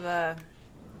some sort of a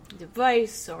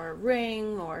device or a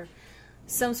ring or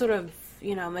some sort of,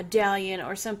 medallion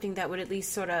or something that would at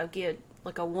least sort of get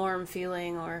like a warm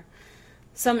feeling or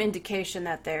some indication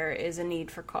that there is a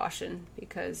need for caution,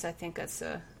 because I think that's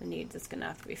a need that's going to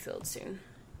have to be filled soon.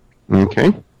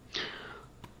 Okay.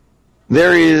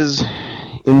 There is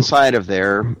inside of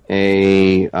there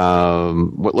a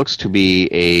what looks to be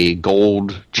a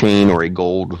gold chain or a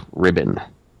gold ribbon.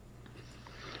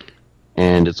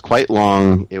 And it's quite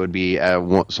long. It would be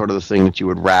sort of the thing that you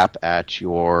would wrap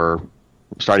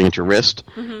starting at your wrist,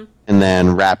 and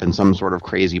then wrap in some sort of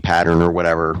crazy pattern or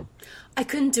whatever. I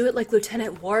couldn't do it like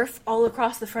Lieutenant Worf all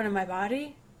across the front of my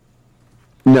body?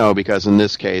 No, because in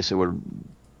this case,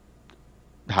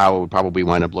 how it would probably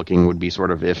wind up looking would be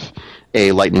sort of if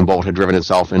a lightning bolt had driven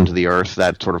itself into the earth,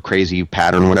 that sort of crazy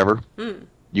pattern, whatever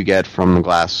you get from the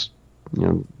glass,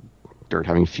 dirt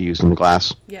having fused in the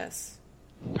glass. Yes.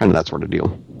 Kind of that sort of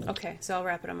deal. Okay, so I'll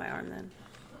wrap it on my arm then.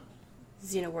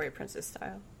 Xena Warrior Princess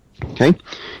style. Okay.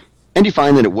 And you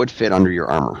find that it would fit under your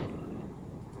armor.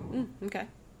 Okay.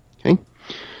 Okay.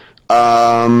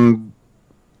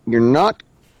 You're not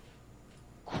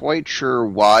quite sure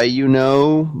why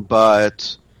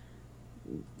but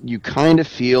you kind of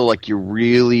feel like you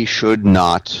really should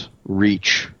not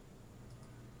reach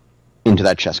into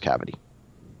that chest cavity.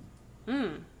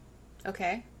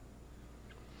 Okay.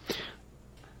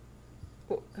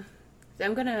 Well,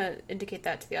 I'm going to indicate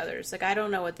that to the others. Like, I don't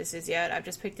know what this is yet. I've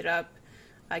just picked it up.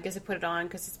 I guess I put it on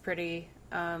because it's pretty.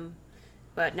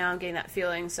 But now I'm getting that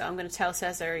feeling, so I'm going to tell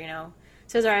Caesar,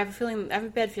 Caesar, I have a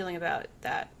bad feeling about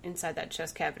that inside that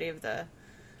chest cavity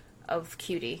of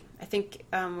Cutie. I think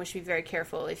we should be very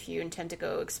careful if you intend to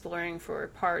go exploring for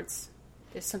parts.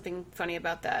 There's something funny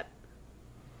about that.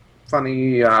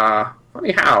 Funny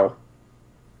how?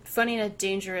 Funny in a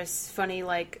dangerous, funny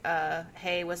like,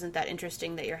 hey, wasn't that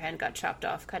interesting that your hand got chopped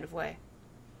off kind of way.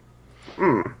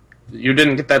 You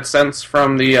didn't get that sense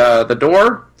from the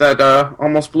door that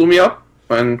almost blew me up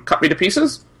and cut me to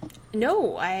pieces?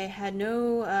 No, I had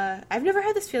no... I've never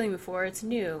had this feeling before. It's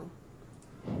new.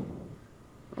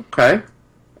 Okay.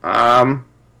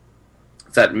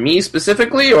 Is that me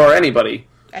specifically or anybody?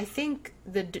 I think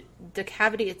the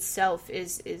cavity itself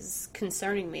is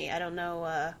concerning me. I don't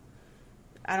know...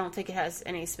 I don't think it has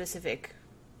any specific,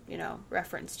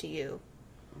 reference to you.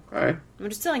 Okay. I'm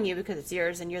just telling you because it's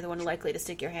yours and you're the one likely to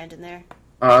stick your hand in there.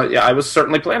 Yeah, I was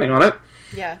certainly planning on it.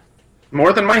 Yeah.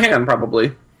 More than my hand,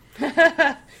 probably.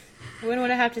 I wouldn't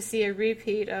want to have to see a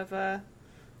repeat of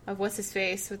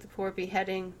what's-his-face with the poor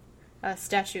beheading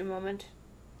statue moment.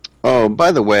 Oh,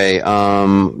 by the way,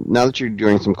 now that you're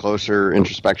doing some closer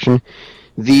introspection,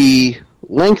 the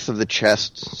length of the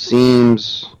chest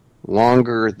seems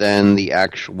longer than the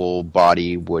actual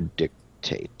body would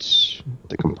dictate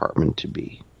the compartment to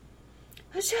be.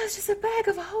 The chest is a bag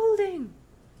of holding.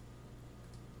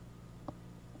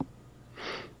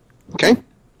 Okay.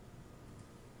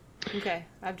 Okay,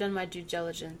 I've done my due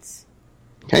diligence.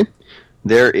 Okay.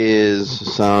 There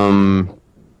is some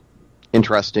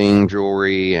interesting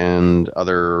jewelry and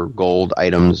other gold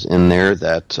items in there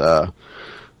that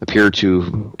appear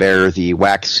to bear the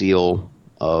wax seal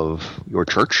of your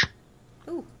church.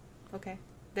 Ooh, okay.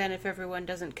 Then if everyone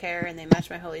doesn't care and they match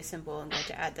my holy symbol, I'm going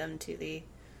to add them to the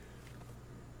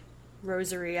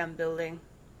rosary I'm building.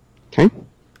 Okay.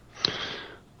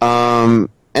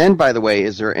 And by the way,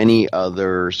 is there any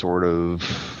other sort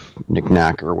of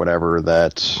knick-knack or whatever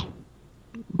that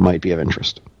might be of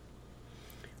interest?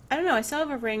 I don't know. I still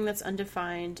have a ring that's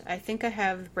undefined. I think I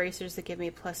have bracers that give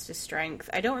me plus to strength.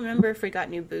 I don't remember if we got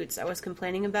new boots. I was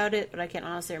complaining about it, but I can't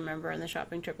honestly remember on the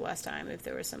shopping trip last time if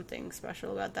there was something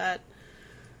special about that.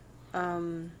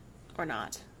 Or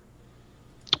not.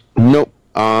 Nope.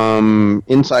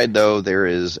 Inside, though, there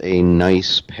is a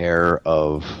nice pair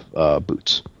of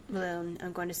boots. Well,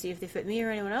 I'm going to see if they fit me or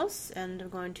anyone else, and I'm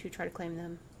going to try to claim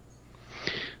them.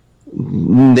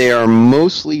 They are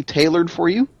mostly tailored for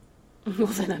you. Well,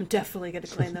 then I'm definitely going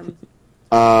to claim them.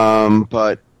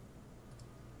 But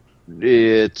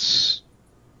it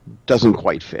doesn't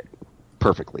quite fit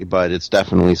perfectly, but it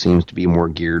definitely seems to be more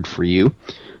geared for you.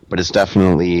 But it's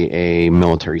definitely a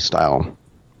military-style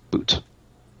boot.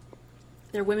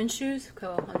 They're women's shoes?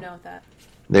 Cool, I'm down with that.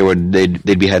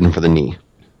 They'd be heading for the knee.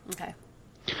 Okay.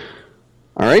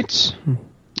 All right.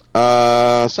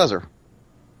 Caesar.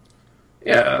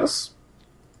 Yes.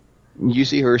 You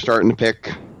see her starting to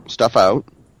pick stuff out.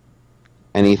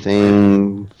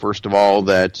 Anything, first of all,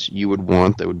 that you would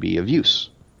want that would be of use?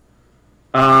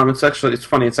 It's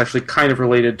funny. It's actually kind of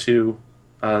related to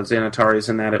Xanatari's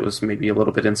in that it was maybe a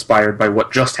little bit inspired by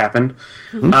what just happened.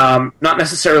 Mm-hmm. Not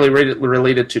necessarily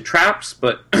related to traps,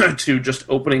 but to just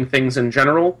opening things in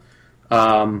general.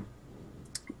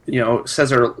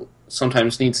 Caesar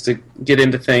sometimes needs to get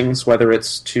into things, whether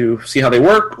it's to see how they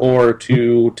work or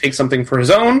to take something for his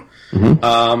own.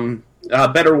 Mm-hmm. A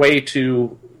better way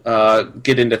to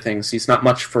get into things. He's not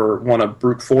much for one of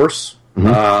brute force.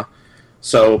 Mm-hmm.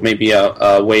 So maybe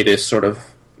a way to sort of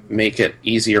make it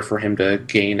easier for him to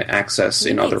gain access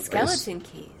in other ways. Skeleton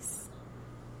keys.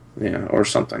 Yeah, or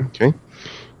something. Okay.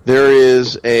 There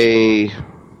is a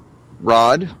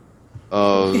rod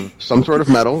of some sort of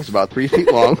metal. It's about 3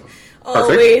 feet long.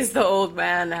 Always the old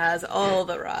man has all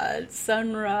the rods.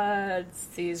 Sun rods,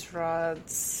 these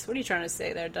rods. What are you trying to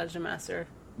say there, Dungeon Master?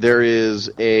 There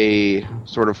is a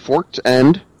sort of forked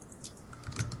end,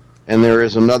 and there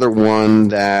is another one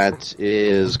that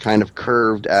is kind of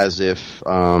curved as if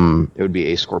it would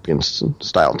be a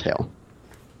scorpion-style tail.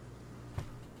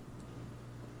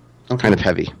 Okay. Kind of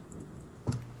heavy.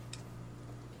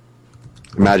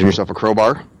 Imagine yourself a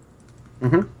crowbar.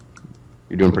 Mm-hmm.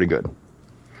 You're doing pretty good.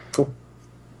 Cool.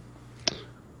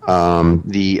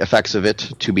 The effects of it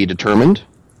to be determined.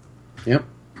 Yep.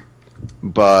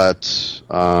 But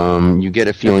you get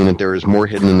a feeling that there is more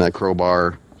hidden in that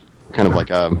crowbar, kind of like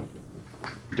a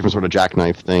different sort of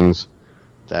jackknife things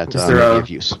that may be of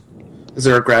use. Is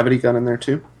there a gravity gun in there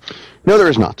too? No, there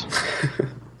is not.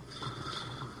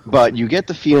 But you get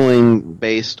the feeling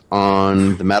based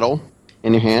on the metal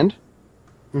in your hand.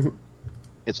 Mm-hmm.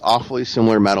 It's awfully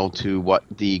similar metal to what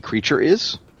the creature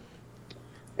is.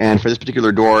 And for this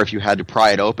particular door, if you had to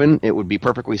pry it open, it would be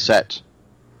perfectly set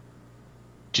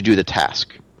to do the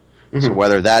task. Mm-hmm. So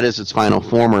whether that is its final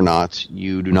form or not,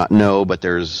 you do not know, but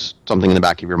there's something in the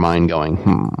back of your mind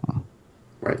going,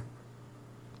 Right.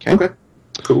 Okay.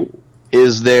 Cool.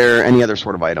 Is there any other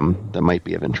sort of item that might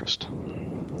be of interest?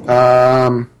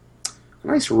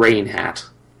 Nice rain hat.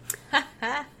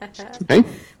 Okay.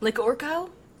 Like Orko?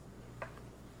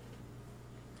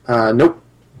 Nope.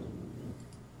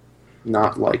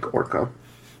 Not like Orko.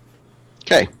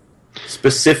 Okay.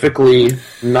 Specifically,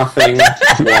 nothing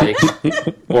like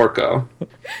Orko.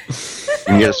 You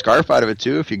can get a scarf out of it,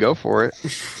 too, if you go for it.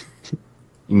 You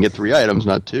can get 3 items,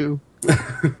 not 2.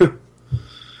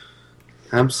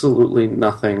 Absolutely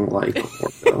nothing like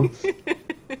Orko.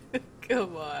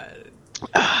 Come on.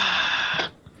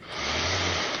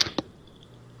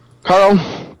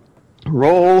 Carl,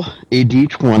 roll a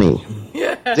d20.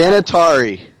 Yeah.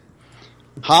 Xanatari,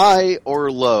 high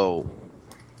or low?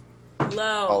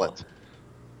 Low. Call it.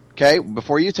 Okay,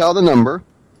 before you tell the number,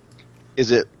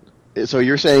 is it... So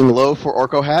you're saying low for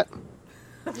Orko hat?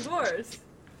 Of course.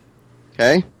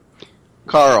 Okay.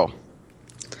 Carl.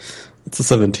 It's a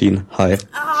 17. High.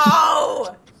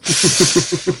 Oh!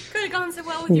 Could have gone so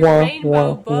well with your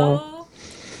rainbow bow.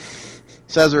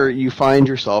 Cesar, you find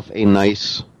yourself a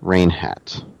nice rain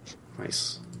hat.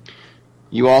 Nice.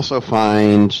 You also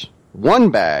find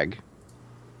 1 bag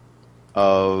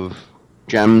of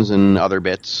gems and other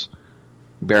bits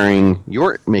bearing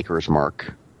your maker's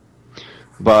mark.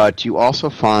 But you also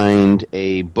find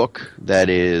a book that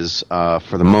is,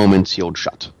 for the moment, sealed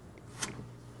shut.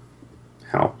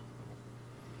 How?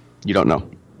 You don't know.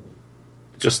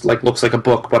 Just looks like a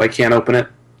book, but I can't open it?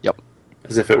 Yep.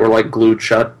 As if it were glued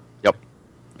shut? Yep.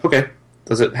 Okay.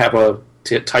 Does it have a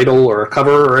title or a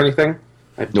cover or anything?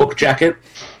 A book jacket?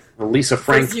 A Lisa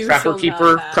Frank Trapper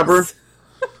Keeper cover?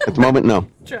 At the moment, no.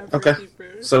 Okay.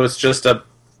 So it's just a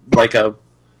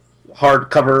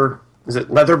hardcover. Is it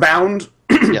leather bound?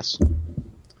 Yes.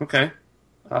 Okay.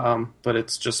 But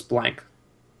it's just blank.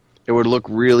 It would look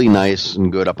really nice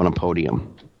and good up on a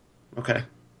podium. Okay.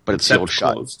 But it's sealed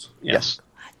shut. Closed. Yeah. Yes.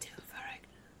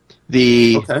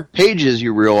 The pages,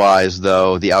 you realize,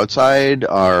 though, the outside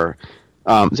are...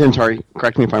 Xanatari,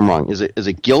 correct me if I'm wrong. Is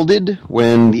it gilded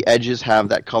when the edges have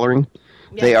that coloring?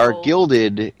 Yeah, they are gold.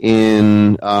 gilded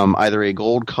in either a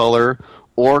gold color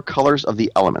or colors of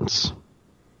the elements.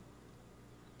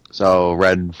 So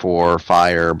red for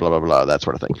fire, blah, blah, blah, that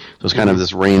sort of thing. So it's kind of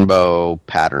this rainbow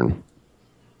pattern.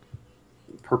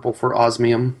 Purple for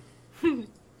osmium.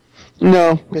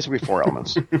 No, basically 4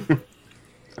 elements. All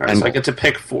right, so I get to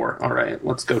pick 4. All right,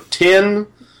 let's go. Tin,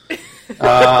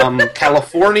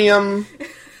 Californium.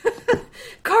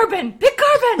 Carbon! Pick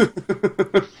carbon!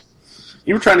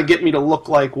 You were trying to get me to look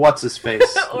like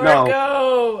what's-his-face. Orko!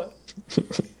 No.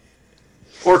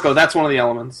 Orko, that's one of the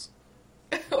elements.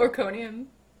 Orconium.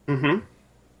 Mm-hmm.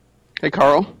 Hey,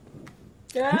 Carl.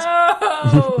 No!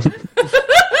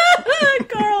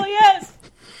 Carl, yes!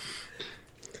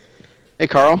 Hey,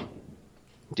 Carl.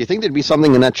 Do you think there'd be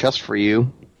something in that chest for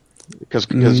you? Because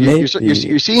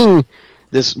you're seeing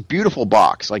this beautiful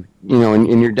box, and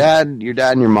your dad and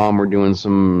your mom were doing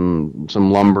some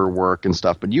lumber work and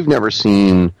stuff, but you've never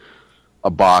seen a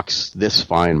box this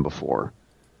fine before,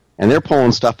 and they're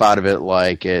pulling stuff out of it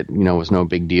like it was no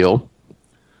big deal.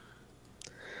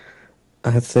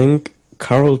 I think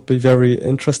Carl would be very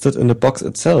interested in the box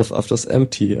itself after it's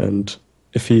empty, and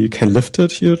if he can lift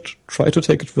it, he'd try to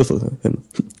take it with him.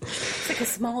 It's like a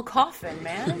small coffin,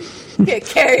 man. You can't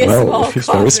carry a small he's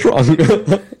coffin. very strong.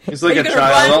 He's like Are a you gonna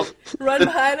child. Run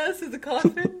behind us with the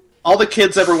coffin? All the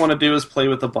kids ever want to do is play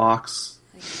with the box.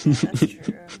 That's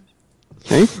true.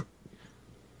 Okay.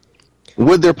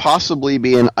 Would there possibly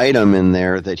be an item in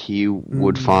there that he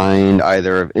would find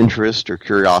either of interest or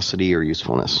curiosity or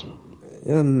usefulness?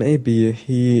 Yeah, maybe.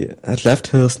 He had left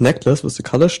his necklace with the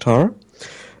color star,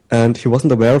 and he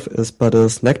wasn't aware of this, but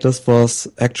his necklace was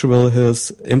actually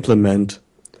his implement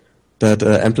that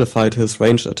amplified his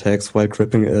ranged attacks while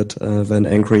gripping it when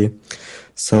angry.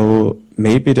 So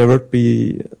maybe there would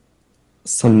be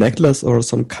some necklace or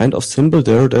some kind of symbol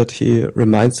there that he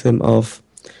reminds him of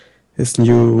his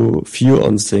new view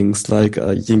on things, like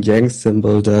a yin-yang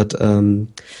symbol that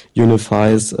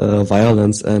unifies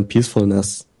violence and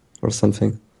peacefulness or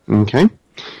something. Okay.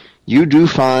 You do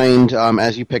find,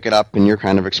 as you pick it up and you're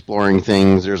kind of exploring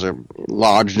things, there's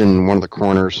lodged in one of the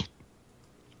corners,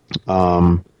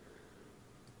 kind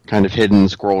of hidden,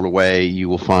 squirreled away, you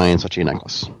will find such a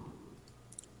necklace.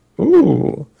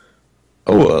 Ooh.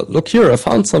 Oh, look here, I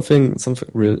found something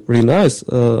really nice.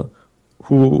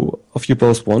 Who of you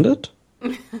both want it?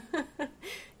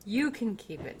 You can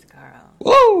keep it, Carl.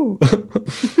 Whoa!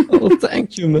 Oh,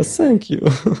 thank you, miss, thank you.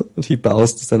 And he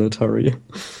bows to Sanitary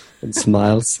and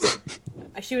smiles.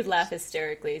 She would laugh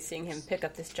hysterically seeing him pick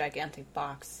up this gigantic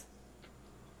box.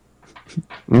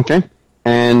 Okay.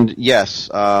 And yes,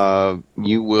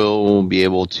 you will be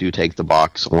able to take the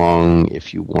box along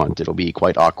if you want. It'll be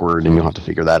quite awkward, and you'll have to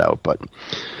figure that out. But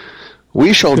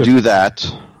we shall do that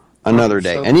another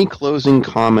day. Any closing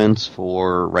comments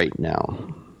for right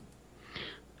now?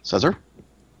 Cesar?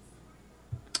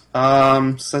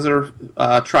 Cesar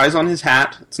tries on his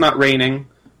hat. It's not raining.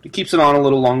 He keeps it on a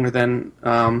little longer than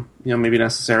maybe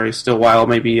necessary. Still, while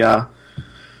maybe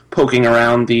poking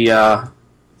around the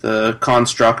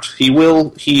construct, he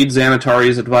will heed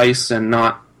Xanatari's advice and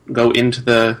not go into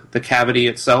the cavity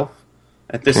itself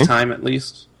at this time, at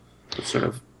least. Just sort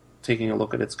of taking a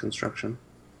look at its construction.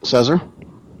 Cesar,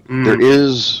 there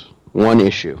is one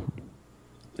issue.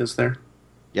 Is there?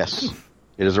 Yes,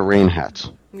 it is a rain hat.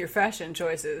 Your fashion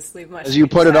choices leave much. As you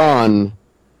put it on,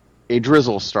 a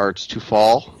drizzle starts to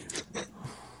fall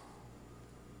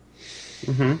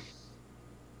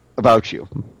about you,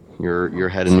 your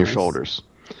head and your shoulders.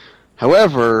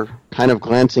 However, kind of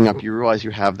glancing up, you realize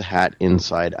you have the hat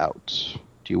inside out.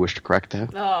 Do you wish to correct that?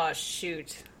 Oh,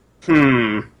 shoot.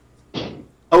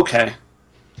 Okay.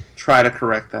 Try to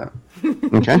correct that.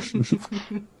 Okay.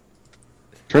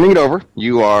 Turning it over,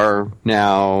 you are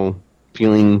now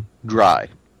feeling dry.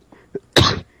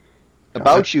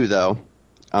 About you, though,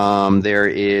 there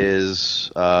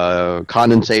is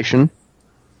condensation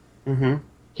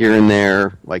here and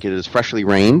there, like it is freshly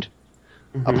rained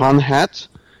upon the hat.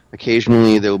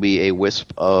 Occasionally there will be a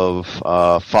wisp of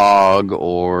fog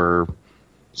or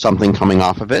something coming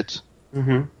off of it.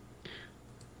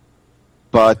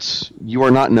 But you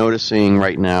are not noticing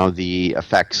right now the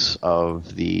effects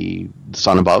of the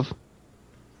sun above.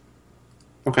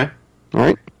 Okay. All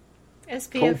right.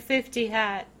 SPF 50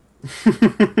 hat.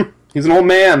 He's an old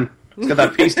man. He's got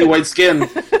that pasty white skin.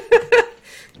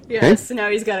 Yes, now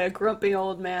he's got a grumpy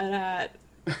old man hat.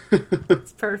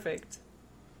 It's perfect.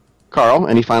 Carl,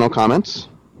 any final comments?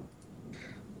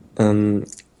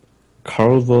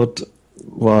 Carl would,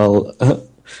 while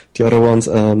the other ones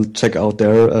check out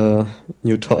their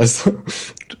new toys,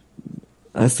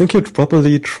 I think he'd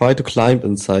probably try to climb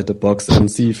inside the box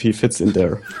and see if he fits in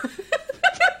there.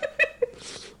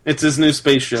 It's his new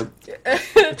spaceship.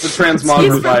 It's a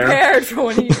transmogrifier. He's prepared for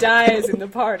when he dies in the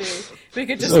party. We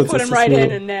could just put him right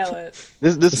in and nail it.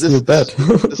 This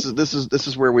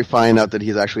is where we find out that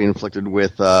he's actually inflicted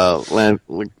with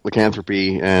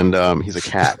lycanthropy, and he's a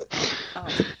cat.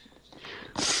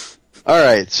 All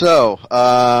right, so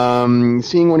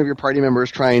seeing one of your party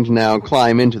members trying to now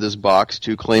climb into this box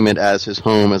to claim it as his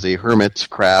home as a hermit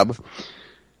crab.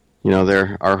 You know,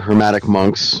 there are hermetic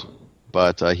monks,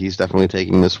 but he's definitely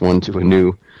taking this one to a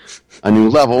new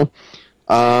level.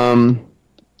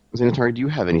 Xanatari, do you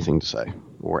have anything to say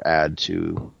or add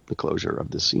to the closure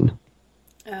of this scene?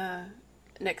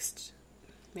 Next,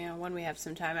 when we have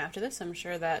some time after this, I'm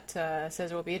sure that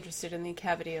Cesar will be interested in the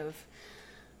cavity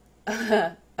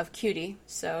of Cutie,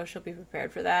 so she'll be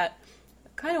prepared for that.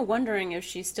 Kind of wondering if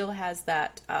she still has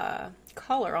that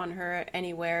collar on her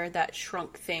anywhere that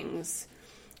shrunk things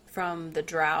from the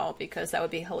drow, because that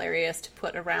would be hilarious to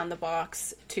put around the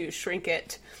box to shrink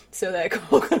it so that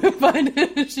Cole couldn't find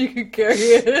it and she could carry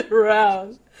it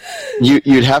around.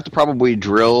 You'd have to probably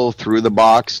drill through the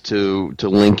box to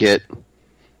link it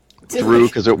through,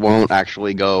 because it won't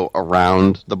actually go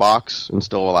around the box and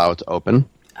still allow it to open.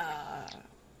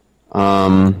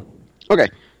 Okay,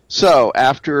 so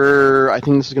after, I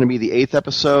think this is going to be the 8th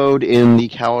episode in the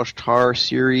Kalash Tar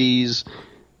series,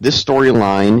 this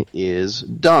storyline is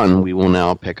done. We will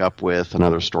now pick up with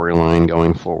another storyline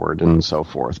going forward and so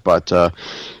forth. But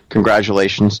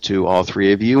congratulations to all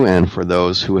three of you, and for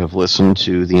those who have listened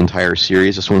to the entire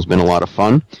series, this one's been a lot of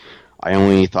fun. I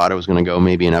only thought it was going to go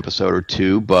maybe an episode or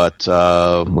two, but,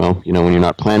 when you're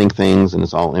not planning things and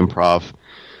it's all improv,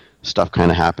 stuff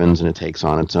kind of happens and it takes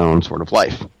on its own sort of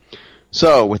life.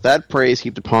 So, with that praise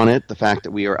heaped upon it, the fact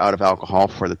that we are out of alcohol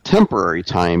for the temporary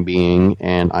time being,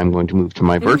 and I'm going to move to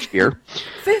my birch beer.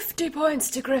 50 points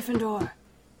to Gryffindor.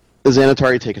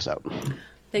 Xanatari, take us out.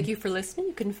 Thank you for listening.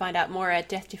 You can find out more at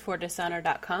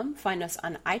death4dishonor.com. Find us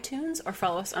on iTunes or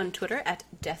follow us on Twitter at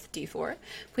deathd4.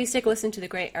 Please take a listen to the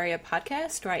Gray Area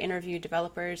podcast, where I interview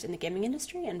developers in the gaming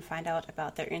industry and find out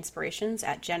about their inspirations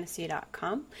at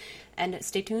genesee.com. And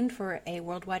stay tuned for a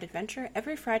worldwide adventure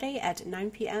every Friday at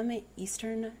 9 p.m.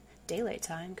 Eastern Daylight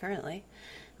Time currently.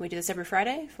 We do this every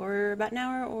Friday for about an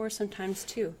hour or sometimes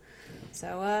two.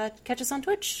 So catch us on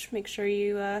Twitch. Make sure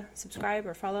you subscribe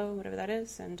or follow, whatever that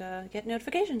is, and get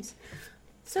notifications.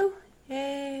 So,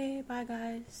 hey, bye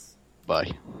guys.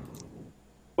 Bye.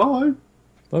 Bye.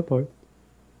 Bye bye.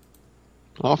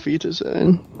 Auf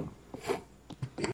Wiedersehen.